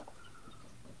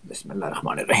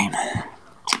 बिस्मिल्लाहिर्रहमानिर्रहीम।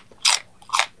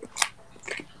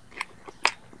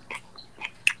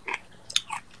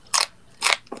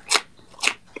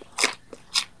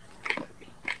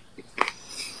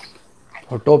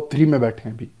 और टॉप 3 में बैठे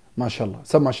हैं भी, माशाल्लाह,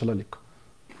 सब माशाल्लाह लिखो।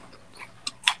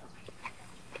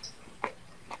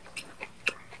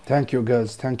 Thank you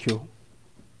girls, thank you.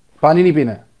 पानी नहीं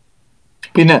पीना है,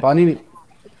 पीना पानी नहीं।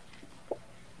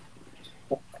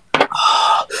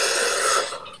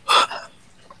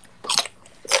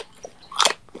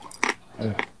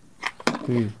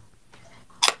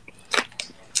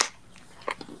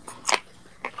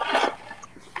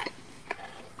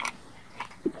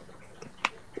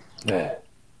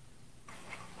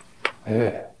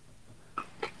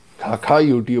 खा खा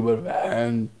यूट्यूबर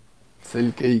बहन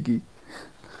सिल के ही की।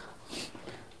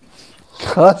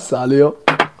 खा सालियो।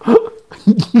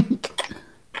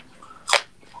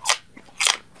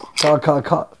 खा खा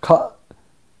खा खा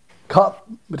खा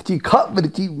मिर्ची, खा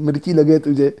मिर्ची, मिर्ची लगे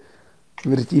तुझे,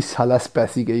 मिर्ची साला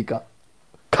स्पाइसी कहीं का।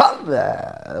 खा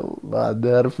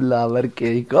मदर फ्लावर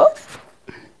कहीं को,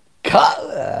 खा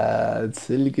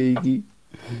सिल कहीं की।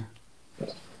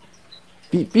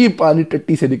 पी पी पानी,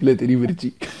 टट्टी से निकले तेरी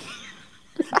मिर्ची।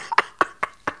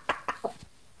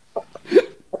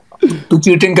 तू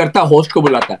चीटिंग करता, होस्ट को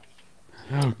बुलाता है।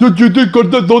 तू चीटिंग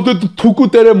करता दो तो थूकू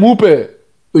तेरे मुंह पे।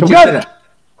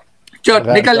 चल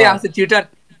निकल यहाँ से चीटर,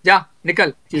 जा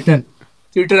निकल चीटर,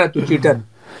 चीटर है तू, चीटर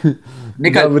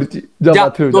निकल। मिर्ची जा, जा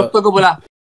बाथरूम दोस्तों को बुला।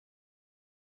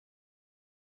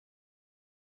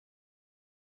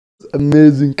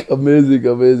 Amazing, amazing,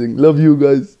 amazing. Love you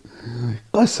guys.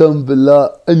 कसम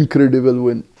बिल्लाह इनक्रेडिबल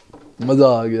विन। मजा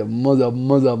आ गया, मजा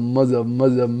मजा मजा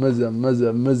मजा मजा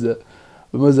मजा मजा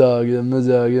मजा आ गया,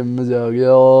 मजा आ गया, मजा आ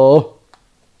गया।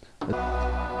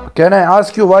 Can I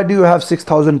ask you, why do you have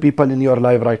 6,000 people in your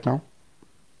life right now?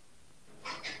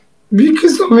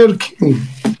 Because I'm your king.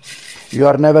 You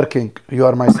are never king. You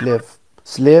are my slave.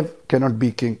 Slave cannot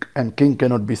be king, and king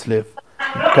cannot be slave.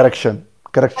 Correction.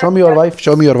 Correct. Show me your wife.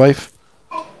 Show me your wife.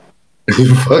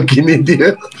 You fucking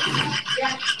idiot.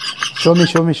 Show me,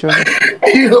 show me, show me.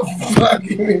 You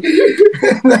fucking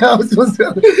Now I'm supposed to.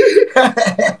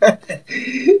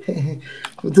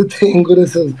 Tu tenho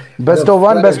coração. Best of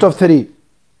 1, best of 3.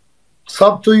 It's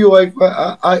up to you. I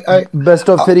Best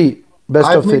of 3.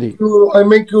 Best of 3. I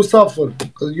make you suffer.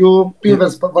 You people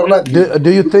parlati.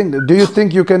 Do you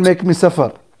think you can make me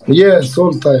suffer? Yes,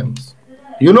 all times.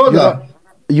 You know that.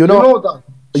 You know that.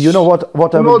 You know what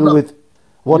I You will know do that. with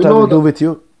what You I know will do that. with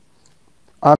you?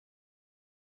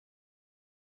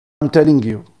 I'm telling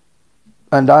you,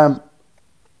 and I am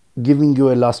giving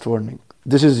you a last warning.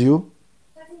 This is you.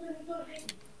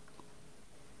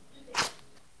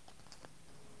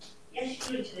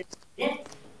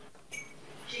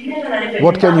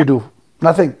 What can you do?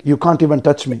 Nothing. You can't even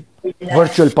touch me.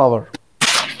 Virtual power.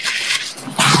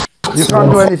 You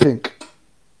can't do anything.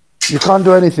 You can't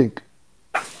do anything.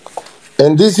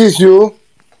 And this is you.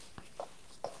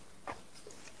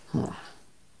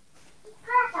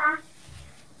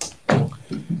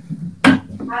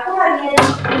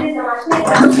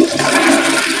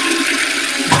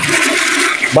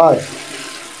 Bye.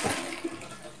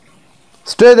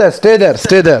 Stay there. Stay there.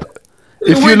 Stay there.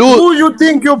 If you lose, Who you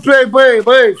think you play?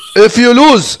 Wait. if you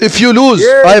lose,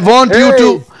 Yeah, I want you hey.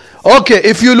 to. Okay,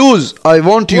 if you lose, I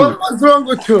want you. What's wrong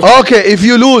with you? Okay, if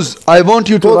you lose, I want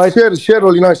you to write. Share,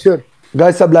 Olina, share.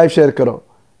 Guys, sab live share karo.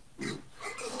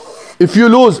 If you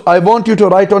lose, I want you to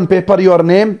write on paper your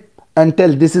name and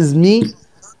tell this is me,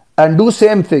 and do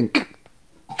same thing.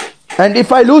 And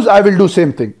if I lose, I will do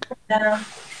same thing.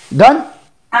 Done?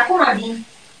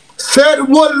 Sir,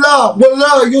 wallah,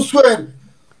 you swear.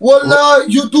 Wallah,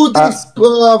 you do this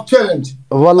challenge.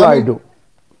 Wallah, I do.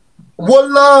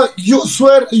 Wallah, you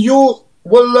swear, you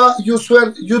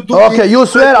do Okay, it. you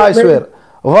swear, I swear.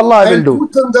 Wallah, I will And do.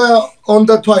 put on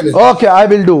the toilet. Okay, I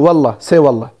will do. Wallah, say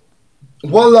wallah.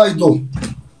 Wallah, I do.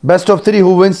 Best of 3,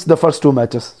 who wins the first 2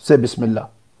 matches? Say Bismillah.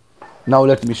 Now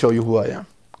let me show you who I am.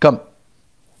 Come.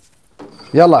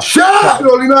 يلا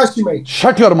شارو ماشي معي.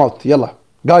 shut your mouth. يلا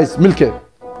guys मिलके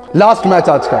last match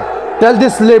आज का. Tell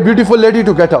this beautiful lady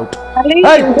to get out.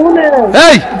 Hey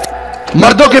hey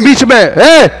मर्दों के बीच में.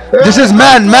 Hey this is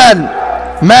man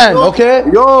okay.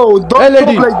 Yo, don't Hey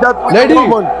lady talk like that with lady the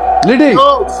woman. lady.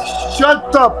 Yo,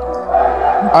 shut up.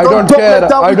 I don't talk care. like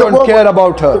that I with the don't woman. care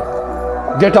about her.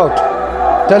 Get out.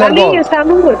 Tell her go out.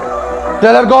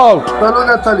 Tell her go out. Salut,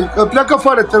 Natalie. Pleacă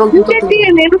afară, te rog. Nu te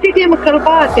teme, nu te teme că-l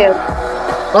batem.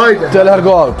 Haide. Tell her go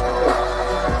out.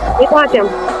 Îi batem.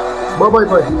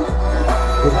 Bye.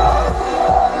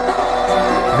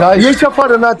 Guys Ieși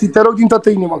afară, Nati, te rog din toată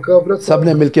inima, că vreau să...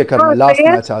 सबने मिलके करना. Last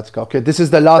match आज का. Okay, this is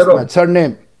the last match.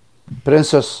 Surname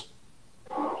Princess.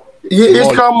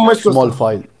 Ești cam măstul Small ăsta.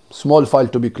 file. Small file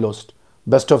to be closed.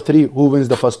 Best of 3. Who wins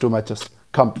the first 2 matches?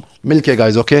 Come. मिलके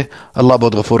guys, okay? अल्लाह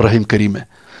बहुत गफूर रहीम करीम है.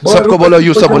 सबको बोलो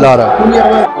यूसुफ बुला रहा है.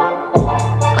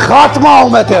 खात्मा हूं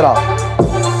मैं तेरा.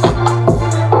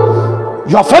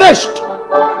 You're finished.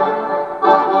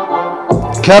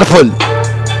 Careful.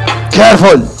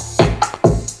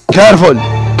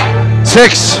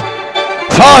 6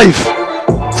 5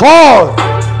 4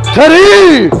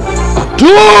 3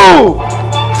 2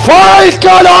 Fight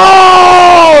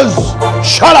colors.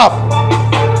 Shut up.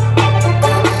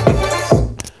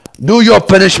 Do your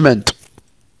punishment.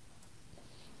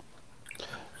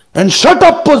 And shut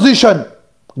up position.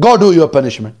 Go do your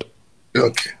punishment.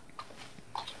 Ok.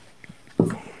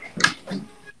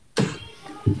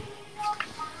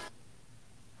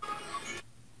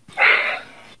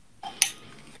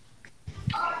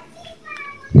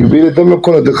 Iubire, dă-mi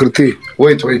acolo de hârtie.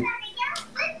 Wait.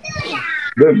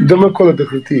 Dă-mi acolo de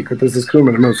hârtie, că trebuie să scriu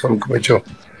numele meu să arunc pe ceva.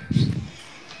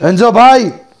 Enzo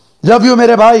भाई, love you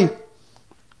मेरे भाई.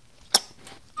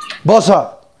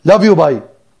 बोसा, love you भाई.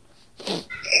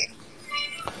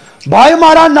 भाई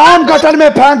हमारा नाम gutter में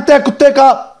फेंकते हैं कुत्ते का.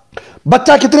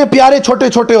 बच्चा कितने प्यारे छोटे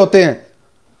छोटे होते हैं.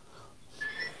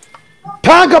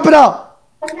 फेंक अपना.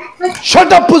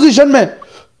 शट अप पोजीशन में.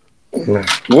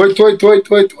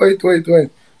 Wait.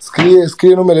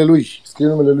 Scrie numele lui. Scrie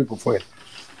numele lui pe foaie.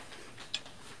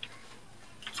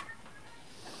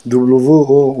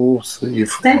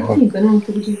 W-O-O-S-F. Stai puțin, că nu am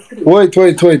înțeles ce scrie.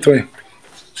 Wait.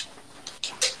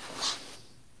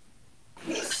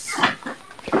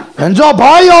 انزو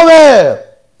भाई होवे.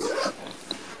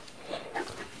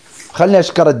 خلني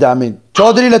اشكر الداعمين.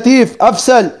 चौधरी लतीफ,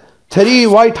 अफसल, 3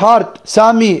 वाइट हार्ट,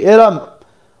 सामी, इरम,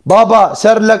 بابا,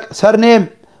 सरनेम,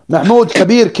 محمود,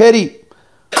 कबीर, खेरी,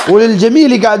 وللجميع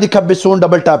اللي قاعد يكبسون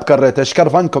डबल टैप कर रहे थे. اشكر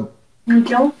فنكم. Y.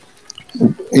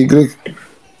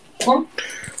 Cum?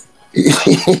 Y.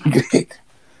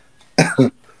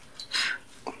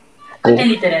 Câte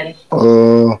litere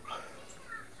are?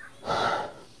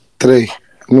 3,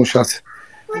 nu 6.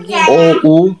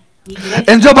 O-U.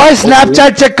 انزو भाई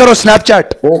Snapchat check करो.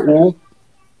 Snapchat O-U.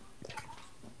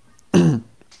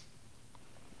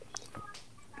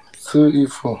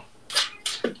 S-I-F.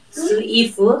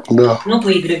 S-I-F? Da. Nu cu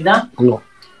Y, da? Nu.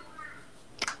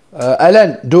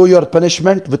 Alan, do your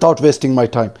punishment without wasting my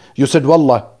time. You said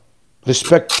wallah.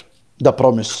 Respect the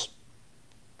promise.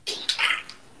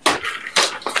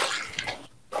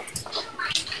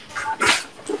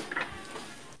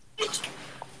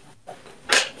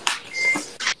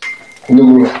 Nu.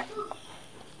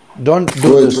 Don't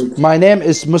do this. My name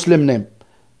is Muslim name.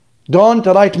 Don't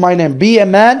write my name. Be a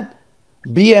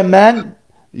man.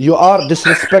 You are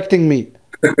disrespecting me.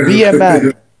 Be a man.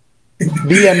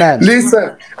 Listen,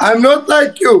 I'm not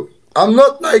like you. I'm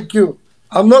not you.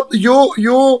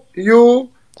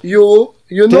 You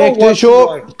know Take what tissue. you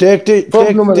are. Take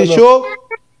tissue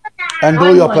and do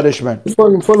your punishment.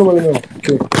 Fă numele meu.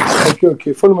 Ok.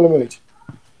 Fă numele meu aici.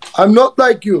 I'm not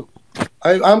like you.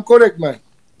 I'm correct, man.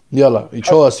 Yalla,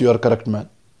 show us you are correct man.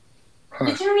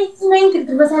 De ce nu mi-ai zis înainte?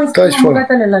 Trebuie să mai Stai și scriu fă.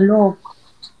 băgatele la loc.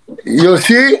 You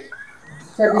see?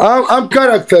 I'm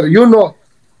character, you know.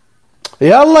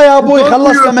 يلا يا ابوي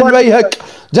خلصنا من وجهك.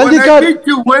 جلدي كر.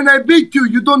 When I beat you,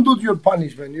 you don't do your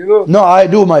punishment, you know? No, I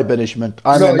do my punishment.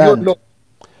 I'm a man. No.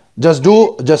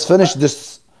 Just finish this.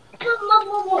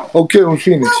 Okay, we'll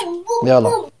finish.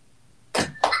 يلا.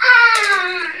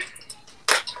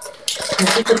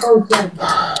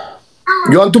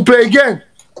 You want to play again?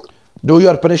 Do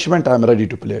your punishment. I'm ready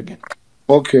to play again.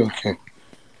 Okay.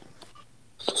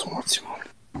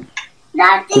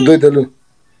 Cu 2 de luni.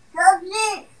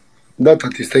 Da,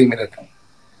 tati, stai imediat.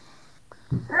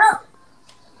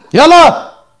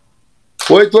 يلا.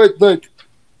 Wait.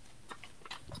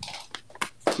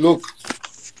 Look.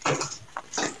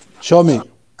 Show me.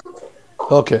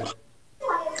 Okay.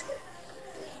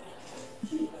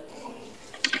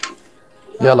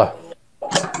 يلا.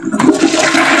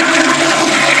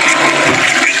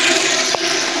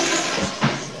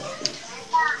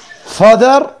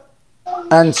 father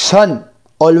and son,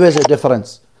 always a difference.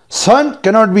 Son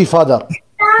cannot be father.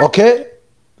 Okay?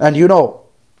 And you know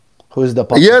who is the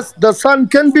papa. Yes, the son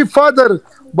can be father,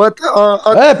 but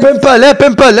Hey pimple, hey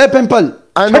pimple.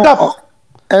 and Shut up.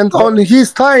 and on his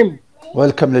time,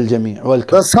 Welcome للجميع.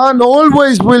 Welcome. the son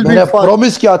always will be मैंने father.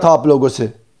 promise किया था आप लोगों से.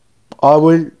 I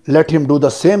will let him do the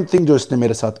same thing जो इसने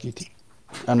मेरे साथ की थी.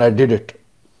 And I did it.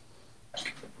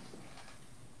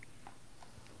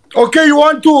 Okay, you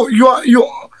want to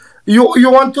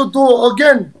do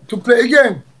again, to play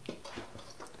again.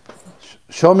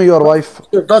 Show me your wife.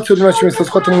 Dați-o din așa, să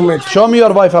scoatem un meci. Show me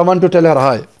your wife. I want to tell her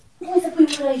hi.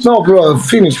 No, bro,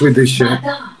 finish with this shit.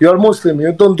 You are Muslim,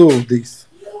 you don't do this.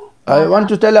 I want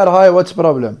to tell her hi. What's the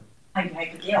problem?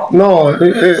 No,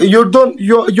 you don't.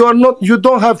 You are not. You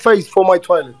don't have face for my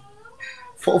toilet.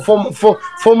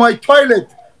 For my toilet,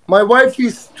 my wife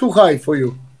is too high for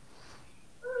you.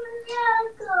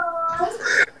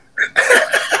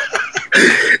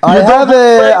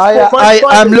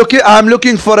 I'm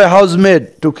looking for a housemaid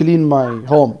to clean my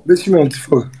home.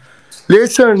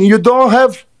 Listen, you don't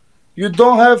have.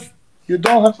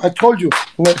 I told you,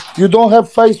 you don't have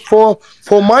face for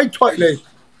my toilet.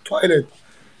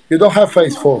 You don't have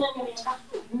face for.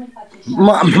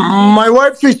 My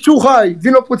wife is too high.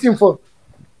 Vino puțin for.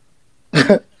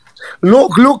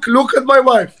 Look at my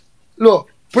wife. Look,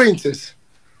 princess.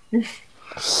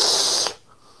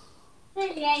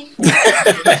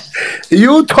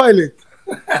 You toilet.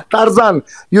 Tarzan.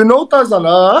 You know Tarzan.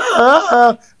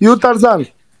 You Tarzan.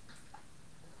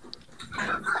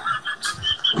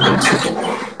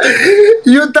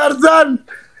 You Tarzan.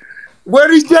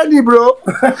 Where is Jenny, bro?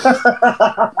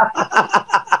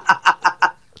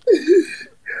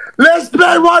 Let's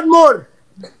play one more.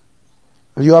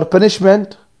 Your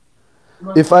punishment,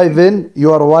 if I win,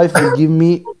 your wife will give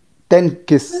me 10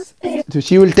 kisses.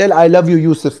 She will tell, I love you,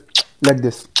 Yousif, like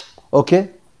this. Okay?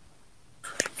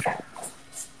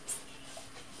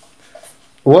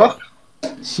 What?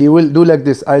 She will do like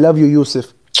this. I love you,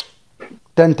 Yousif.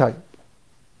 10 times.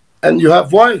 And you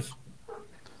have wife?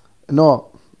 No,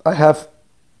 I have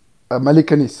a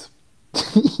Malika niece.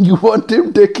 You want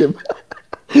him, take him.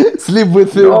 Sleep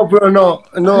with him. No, bro, no.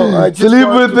 I just sleep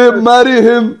with him, marry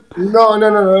him. No.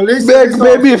 Listen,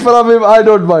 Make baby from him, I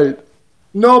don't mind.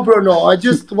 No, bro, no. I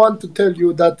just want to tell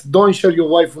you that don't share your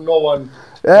wife with no one.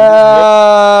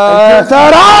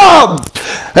 احترام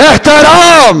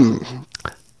احترام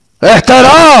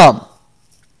احترام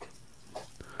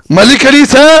Malik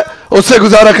हरीस है उससे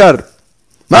गुजारा कर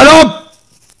madam.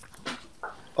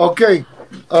 Okay,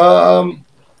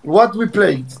 what we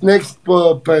play next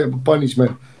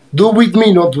punishment? Do with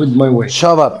me, not with my wife.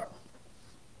 Shower.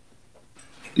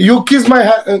 You kiss my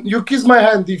hand. You kiss my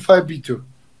hand if I beat you,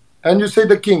 and you say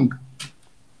the king.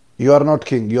 You are not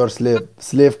king. You are slave.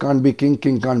 Slave can't be king.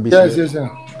 King can't be Yes, slave. yes.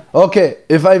 Okay.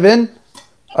 If I win,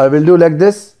 I will do like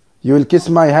this. You will kiss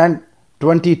my hand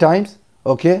 20 times.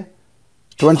 Okay,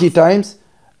 20 times,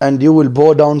 and you will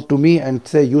bow down to me and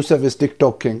say, Yousif is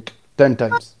TikTok king 10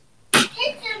 times.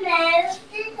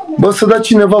 Bă, să dea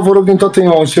cineva, vă rog din toată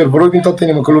inima, un share, vă rog din toată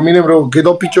inima, că lumine vreau, că îi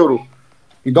dau piciorul.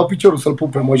 Îi dau piciorul să-l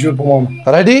pupe, mă jur pe mamă.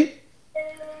 Ready?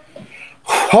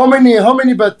 How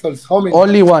many battles? How many?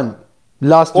 Only one.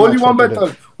 Last Only match one for battle.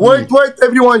 today. Wait,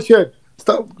 everyone share.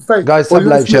 Stai. Guys, सब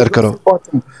live share करो.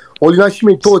 Olina și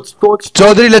mie, toți.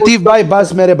 Chaudhary Latif भाई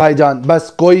बस मेरे भाईजान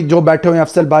बस कोई जो बैठे हुए हैं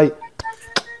अफसल भाई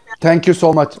thank you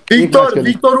so much.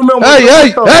 Victorul meu.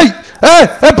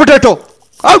 Hey potato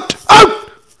out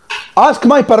ask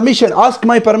my permission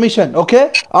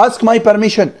okay ask my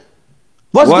permission.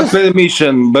 What this?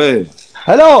 permission bhai?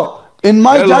 Hello in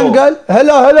my Hello. jungle.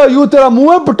 Hello you तेरा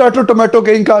मुंह है potato tomato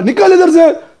के इनका निकल इधर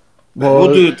से. Who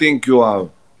do you think you are?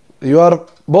 You are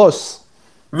boss.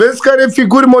 Vezi care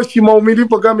figuri mă și m-au umilit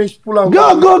pe game și pula. Go.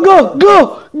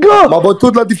 M-a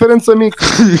bătut la diferență mică.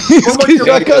 इसकी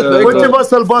शक्ल Bă, ceva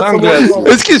să-l bat să mă.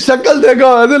 इसकी शक्ल देखो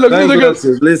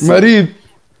मरीद.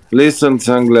 Listen,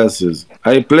 sunglasses.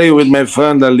 I play with my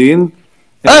friend Aline.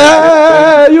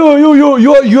 Hey,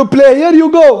 you play here, you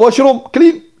go. Washroom,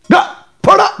 clean. Go.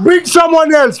 Bring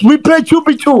someone else. We play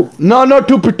 2v2. No,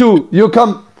 2v2. You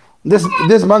come.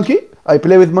 This monkey? I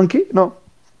play with monkey? No.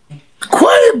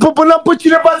 Până pe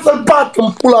cineva să-l bat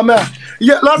în pula mea.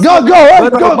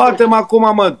 Go. Batem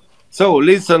acum, mă. So,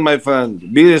 listen, my friend.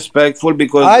 Be respectful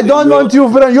because... I don't want you,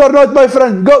 friend. You are not my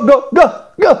friend. Go.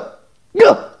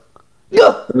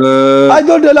 I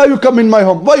don't allow you come in my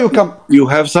home. Why you come? You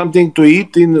have something to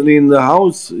eat in the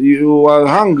house? You are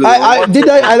hungry. Did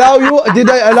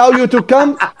I allow you to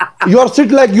come? You are sit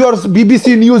like you are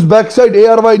BBC News backside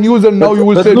ARY News and now you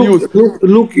will say news.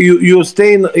 Look, you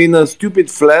stay in a stupid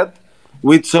flat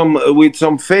with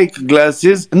some fake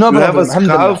glasses. No You have problem.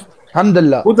 a scarf.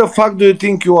 Alhamdulillah. Who the fuck do you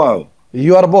think you are?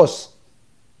 You are boss.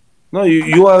 No,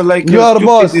 you are like You a are stupid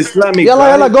boss. Islamic Yalla, guy.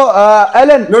 yalla, go.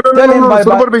 Alan, No, no, no, tell no, him no, bye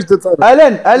bye. Sorbar Beach that's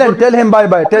Alan, tell him bye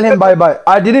bye. Tell him bye bye.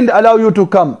 I didn't allow you to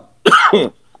come.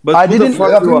 But I who didn't. the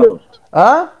fuck you are?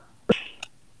 Huh?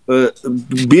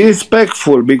 Be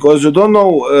respectful, because you don't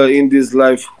know in this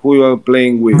life who you are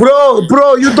playing with.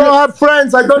 Bro, you don't have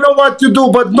friends. I don't know what to do,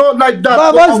 but not like that.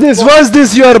 But what's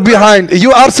this you are behind?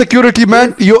 You are security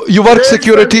man. You work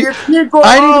security.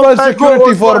 I need one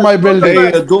security for my building.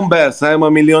 Hey, Dumbas, I'm a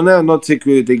millionaire, not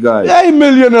security guy. Hey,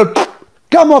 millionaire.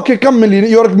 Come, millionaire.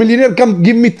 You're a millionaire. Come,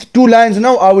 give me 2 lines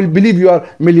now. I will believe you are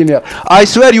millionaire. I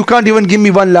swear you can't even give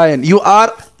me 1 line. You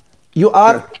are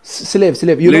slave.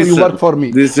 You Listen, you work for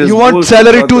me. this is You want bullshit,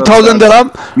 salary 2,000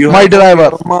 dirham? My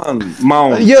driver.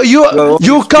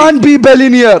 You can't be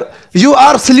billionaire. You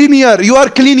are cleaner. You are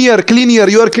cleaner.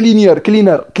 You are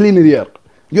cleaner.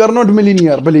 You are not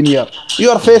billionaire. You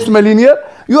are face millionaire.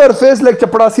 You are face like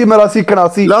chapadasi, marasi,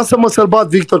 kanasi. Last masal baat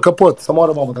Victor kapot.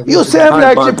 Samara mama. You same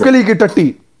like chipkali ki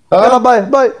tatti.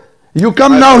 Bye. You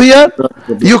come now here.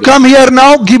 You come here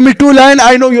now. Give me 2 lines.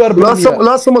 I know you are billionaire.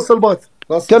 Last masal baat.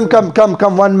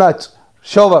 Come, 1 match.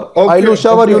 Shower. Okay, I lose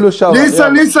shower, you lose shower.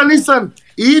 Listen.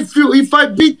 If I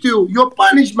beat you, your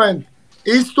punishment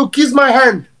is to kiss my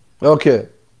hand. Okay.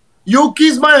 You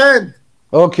kiss my hand.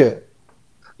 Okay.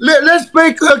 Let's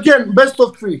play again. Best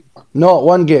of 3. No,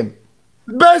 1 game.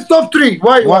 Best of 3.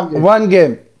 Why? One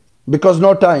game. Because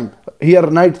no time. Here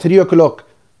night 3 o'clock.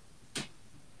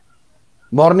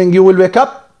 Morning you will wake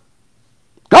up.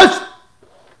 Guys!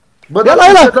 But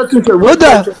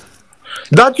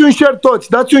that's un share touch.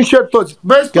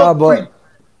 Best of 3.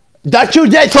 That's you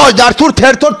dar tur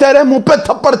tere muh pe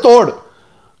thappad tod.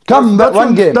 Come,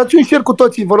 1 game. Dați un share cu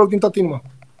toții, vă rog, din toată inima.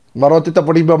 Mă rog, te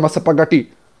pări pe masă pagati.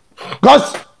 Guys!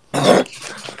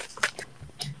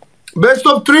 Best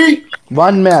of 3.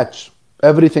 1 match.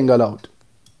 Everything allowed.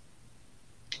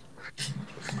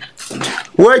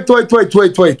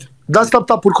 Wait. Dați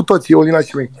tap-tap-uri cu toții,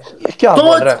 olinașii mei.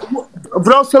 Toți!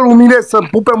 Vreau să-l umilez, să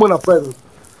pupe mâna pe el.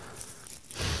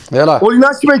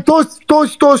 Olinașii mei, toți.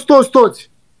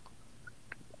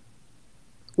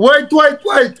 Wait.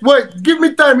 Give me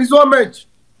time, it's 1 match.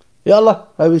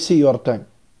 Yalla, I will see your time.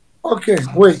 Ok,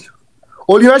 wait.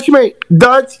 Olinașii mei,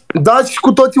 dați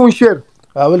cu toții un share.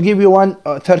 I will give you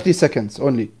 30 seconds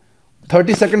only.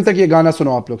 30 seconds तक ये गाना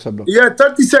सुनो आप लोग सब लोग. Yeah,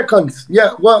 30 seconds.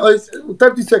 Yeah,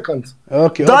 30 seconds.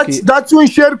 Okay. Dați un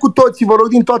share cu toții, vă rog,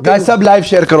 din toate. Guys, सब live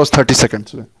share करो 30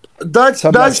 seconds. Dați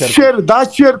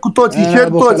share cu toții, share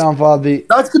toți.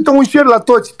 Dați câte un share la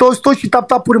toți și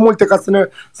tap-tap-uri multe ca să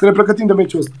ne pregătim de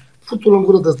meciul ăsta. Fut-ul în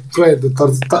gură de traier de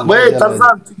Tarzan. Băi,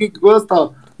 Tarzan,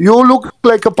 ăsta. You look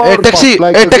like a power pop.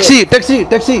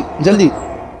 Taxi, जल्दी.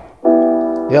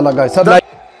 Yalla guys, सब live.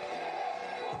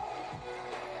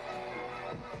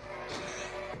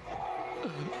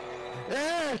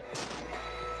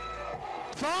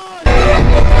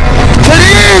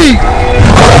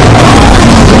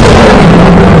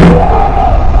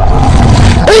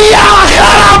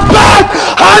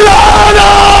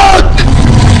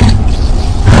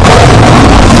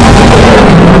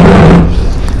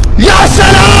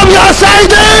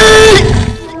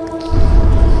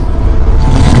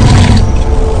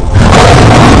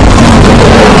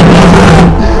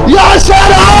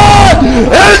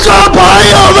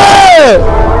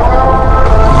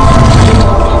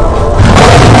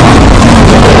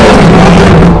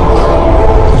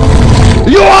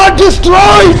 You are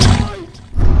destroyed!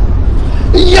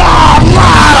 Ya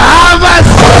marhaba!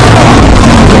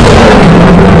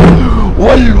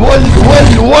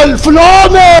 वल फलो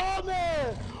में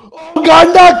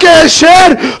Uganda के शेर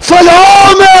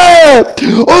फलों में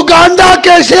Uganda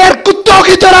के शेर कुत्तों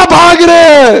की तरह भाग रहे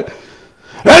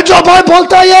हैं। जो भाई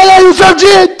बोलता है ये यूसुफ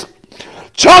जीत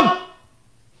चुप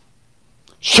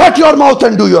shut your mouth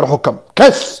and do your hukam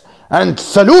kiss and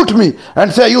salute me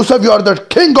and say Yousif you are the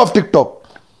king of TikTok.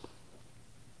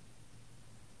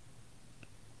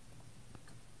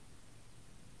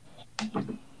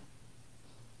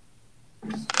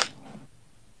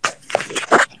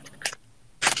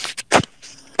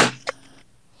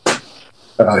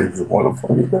 Ai, bola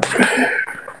família.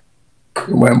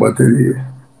 Uma bateria.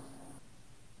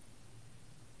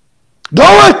 Do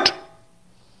it!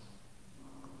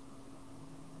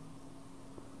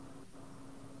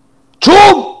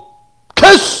 चुप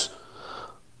किस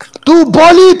तू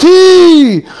बोली थी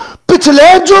पिछले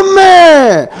जुम्मे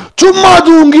चुम्मा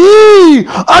दूंगी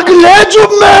अगले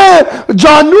जुम्मे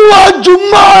जानू आज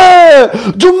जुम्मा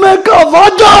है जुम्मे का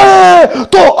वादा है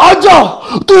तो आजा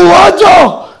तू आजा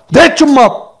दे चुम्मा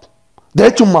दे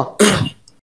चुम्मा,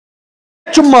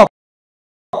 चुम्मा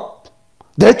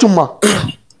दे चुम्मा।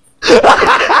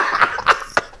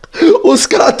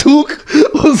 उसका थूक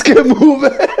उसके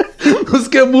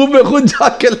मुंह में खुद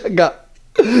जाके लगा।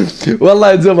 والله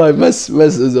يا زلمه بس يا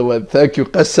زلمه ثانك يو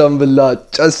قسم بالله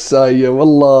جسايه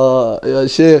والله يا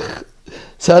شيخ.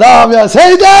 سلام يا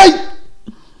سيدي،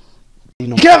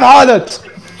 كيف حالك؟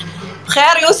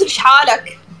 بخير يوسف، ايش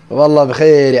حالك؟ والله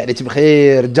بخير يعني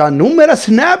بخير जानू मेरा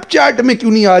स्नैपचैट में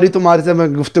क्यों नहीं आ रही तुम्हारे से?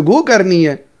 मैं गुफ्तगू करनी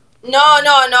है। नो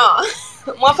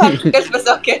ما فهمت قلت بس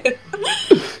اوكي.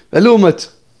 علومك؟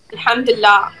 الحمد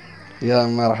لله. يا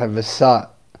مرحبا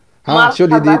بالساعة. ها شو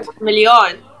الجديد؟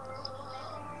 مليون.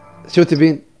 شو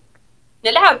تبين؟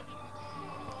 نلعب.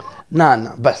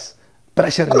 ना बस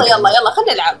प्रेशर يلا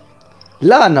خلينا نلعب.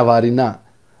 لا नवारी ना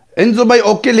इंजो भाई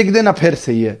ओके लिख देना फिर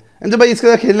सही है। इंजो भाई इसके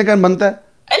साथ खेलने का बनता है।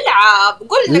 العب،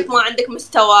 قول انك ما عندك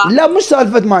مستوى. لا مش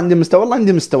سالفة ما عندي مستوى، والله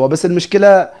عندي مستوى بس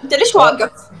المشكلة انت ليش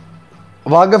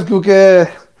واقف क्योंकि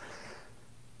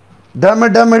डम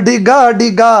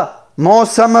डिगा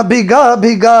मौसम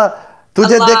भीगा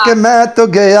तुझे देख के मैं तो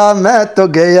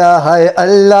गया हाय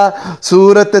अल्लाह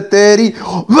सूरत तेरी।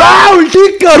 वाह उल्टी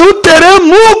करूं तेरे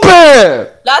मुंह पे।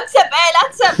 لا تسب.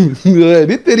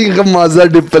 नहीं तेरी गमाजा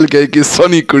डिप्पल कह की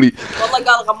सोनी कुड़ी। والله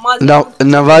قال غماز.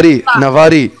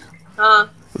 Nauvari ها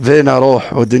وين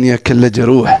اروح والدنيا كلها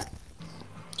جروح.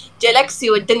 جالكسي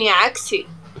والدنيا عكسي.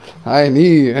 I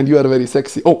need, and you are very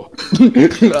sexy. Oh,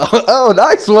 oh,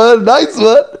 nice one.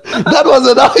 That was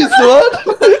a nice one.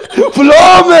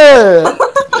 Flow में,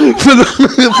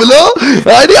 flow.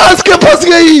 أنا आस्के फंस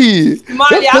गई.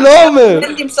 flow में.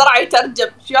 عندي بسرعة يترجم.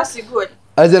 شو يقول؟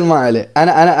 أجل ما عليه.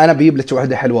 أنا بجيب لك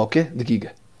واحدة حلوة. أوكي دقيقة.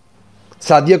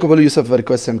 सादिया को बोलो यूसुफ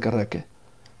रिक्वेस्ट सेंड कर रहा है।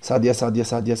 सादिया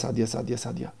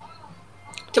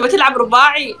تبغى تلعب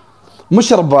رباعي؟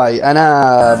 مش رباعي،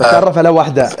 انا بتعرف على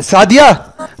واحده सादिया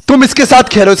तुम इसके साथ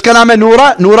खेलो। इसका नाम है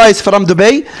नूरा is from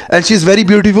Dubai and she is very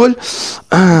beautiful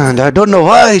and I don't know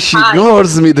why she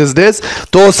ignores me these days.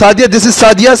 तो Sadia this is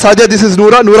Sadia this is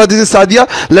नूरा this is सादिया।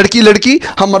 लड़की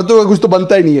हम मर्दों का कुछ तो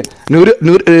बनता ही नहीं है।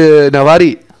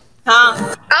 नवारी हाँ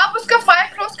आप उसका फाइल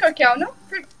क्लोज करके आओ ना।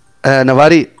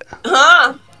 नवारी हाँ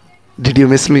did you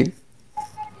miss me?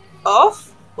 اوف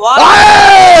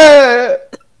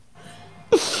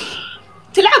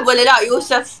تلعب ولا لا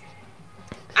يوسف؟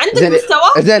 عندك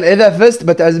مستوى؟ زين اذا فزت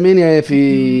بتعزميني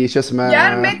في شو اسمه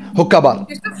هوكا بار.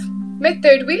 يوسف मैं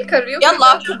थर्ड व्हील कर रही हूँ।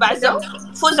 يلا اكتب بعزم،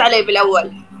 فوز علي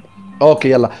بالاول. اوكي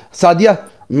يلا सादिया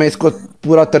मैं इसको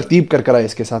पूरा तरतीब कर आया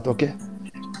इसके साथ। ओके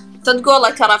صدق والله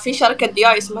ترى في شركة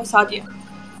دياي اسمها سادية.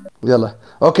 يلا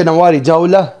اوكي नवारी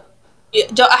جولة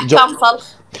जो احكام صلخ.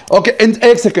 ओके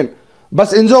एक सेकंड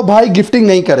बस इंजो भाई गिफ्टिंग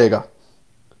नहीं करेगा।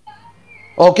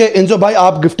 ओके इंजो भाई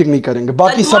आप गिफ्टिंग नहीं करेंगे,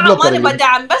 बाकी सब लोग करेंगे।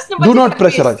 بدعم بس do not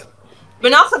pressurise.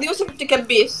 بناخذ يوسف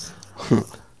تكبيس.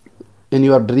 in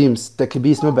your dreams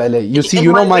تكبيس ما بعلي. you see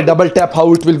you know my double tap how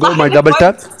it will go my double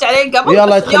tap.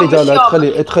 يلا ادخلي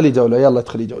جولة يلا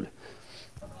ادخلي جولة.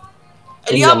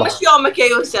 اليوم مش يومك يا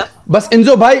يوسف. बस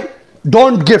इंजो भाई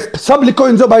डोंट गिफ्ट सब लिखो।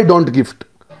 इंजो भाई डोंट गिफ्ट।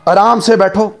 आराम से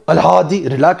बैठो अलहादी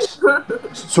रिलैक्स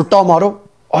सुट्टा मारो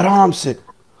आराम से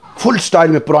फुल स्टाइल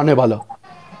में पुराने वाला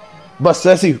बस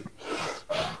ऐसी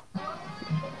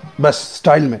बस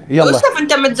स्टाइल में। يلا يوسف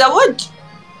انت متزوج؟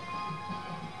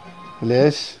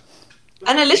 ليش؟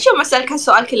 انا ليش يوم اسالك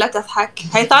هالسؤال كله تضحك؟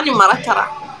 هاي ثاني مرة ترى.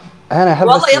 انا احب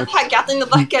والله يضحك يعطيني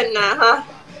ضحكة انه ها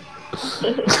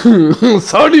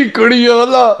سوري كوري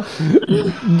والله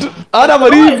انا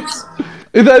مريض.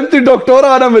 اذا انت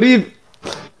دكتورة انا مريض.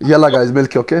 يلا गाइस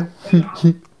मिलके ओके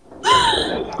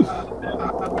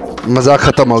मजाक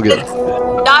खत्म हो गया।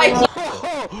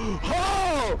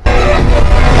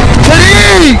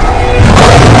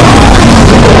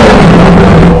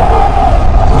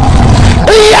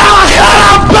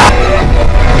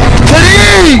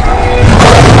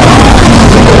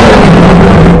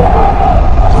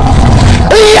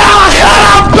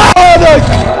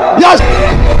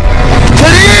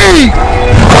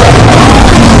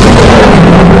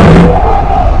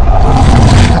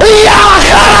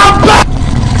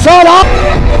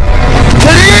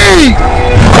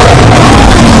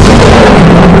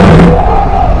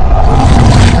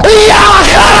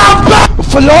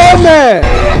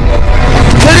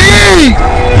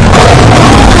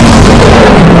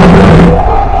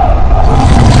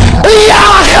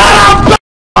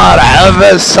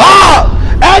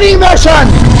 एनिमेशन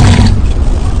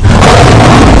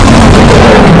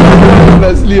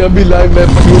बस लिए अभी लाइव में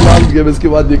लाल गेम इसके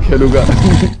बाद ये खेलूंगा।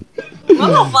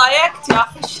 والله ضايقت يا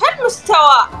اخي. ايش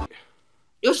هالمستوى؟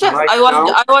 يوسف I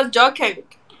was joking.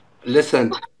 Listen,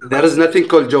 there is nothing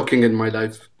called joking in my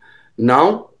life. Now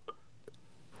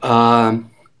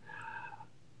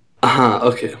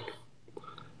اوكي.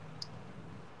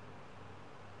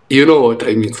 You know what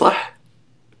I mean صح؟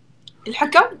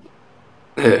 الحكم؟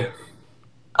 ايه.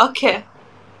 اوكي.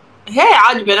 هي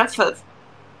عادي بنفذ.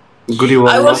 قولي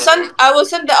والله. I will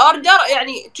send the order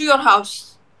يعني to your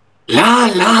house.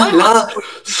 لا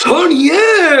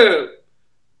سونيا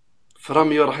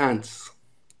from your hands.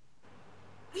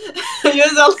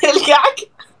 يوسف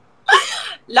يلقعك.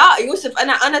 لا يوسف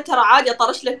انا ترى عادي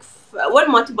اطرش لك وين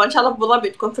ما تبغى، ان شاء الله في ابو ظبي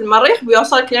تكون في المريخ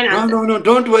بيوصلك لين عندك. No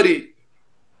don't worry.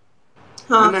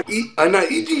 ها انا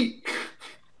ايجي.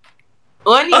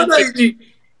 وين انا ايجي.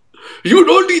 You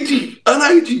don't يجي. انا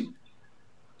ايجي.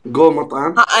 جو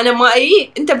مطعم. انا ما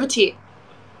اجي انت بتجي.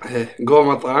 ايه جو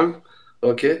مطعم.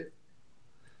 اوكي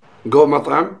جو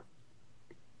مطعم.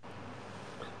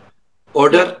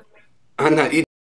 اوردر. انا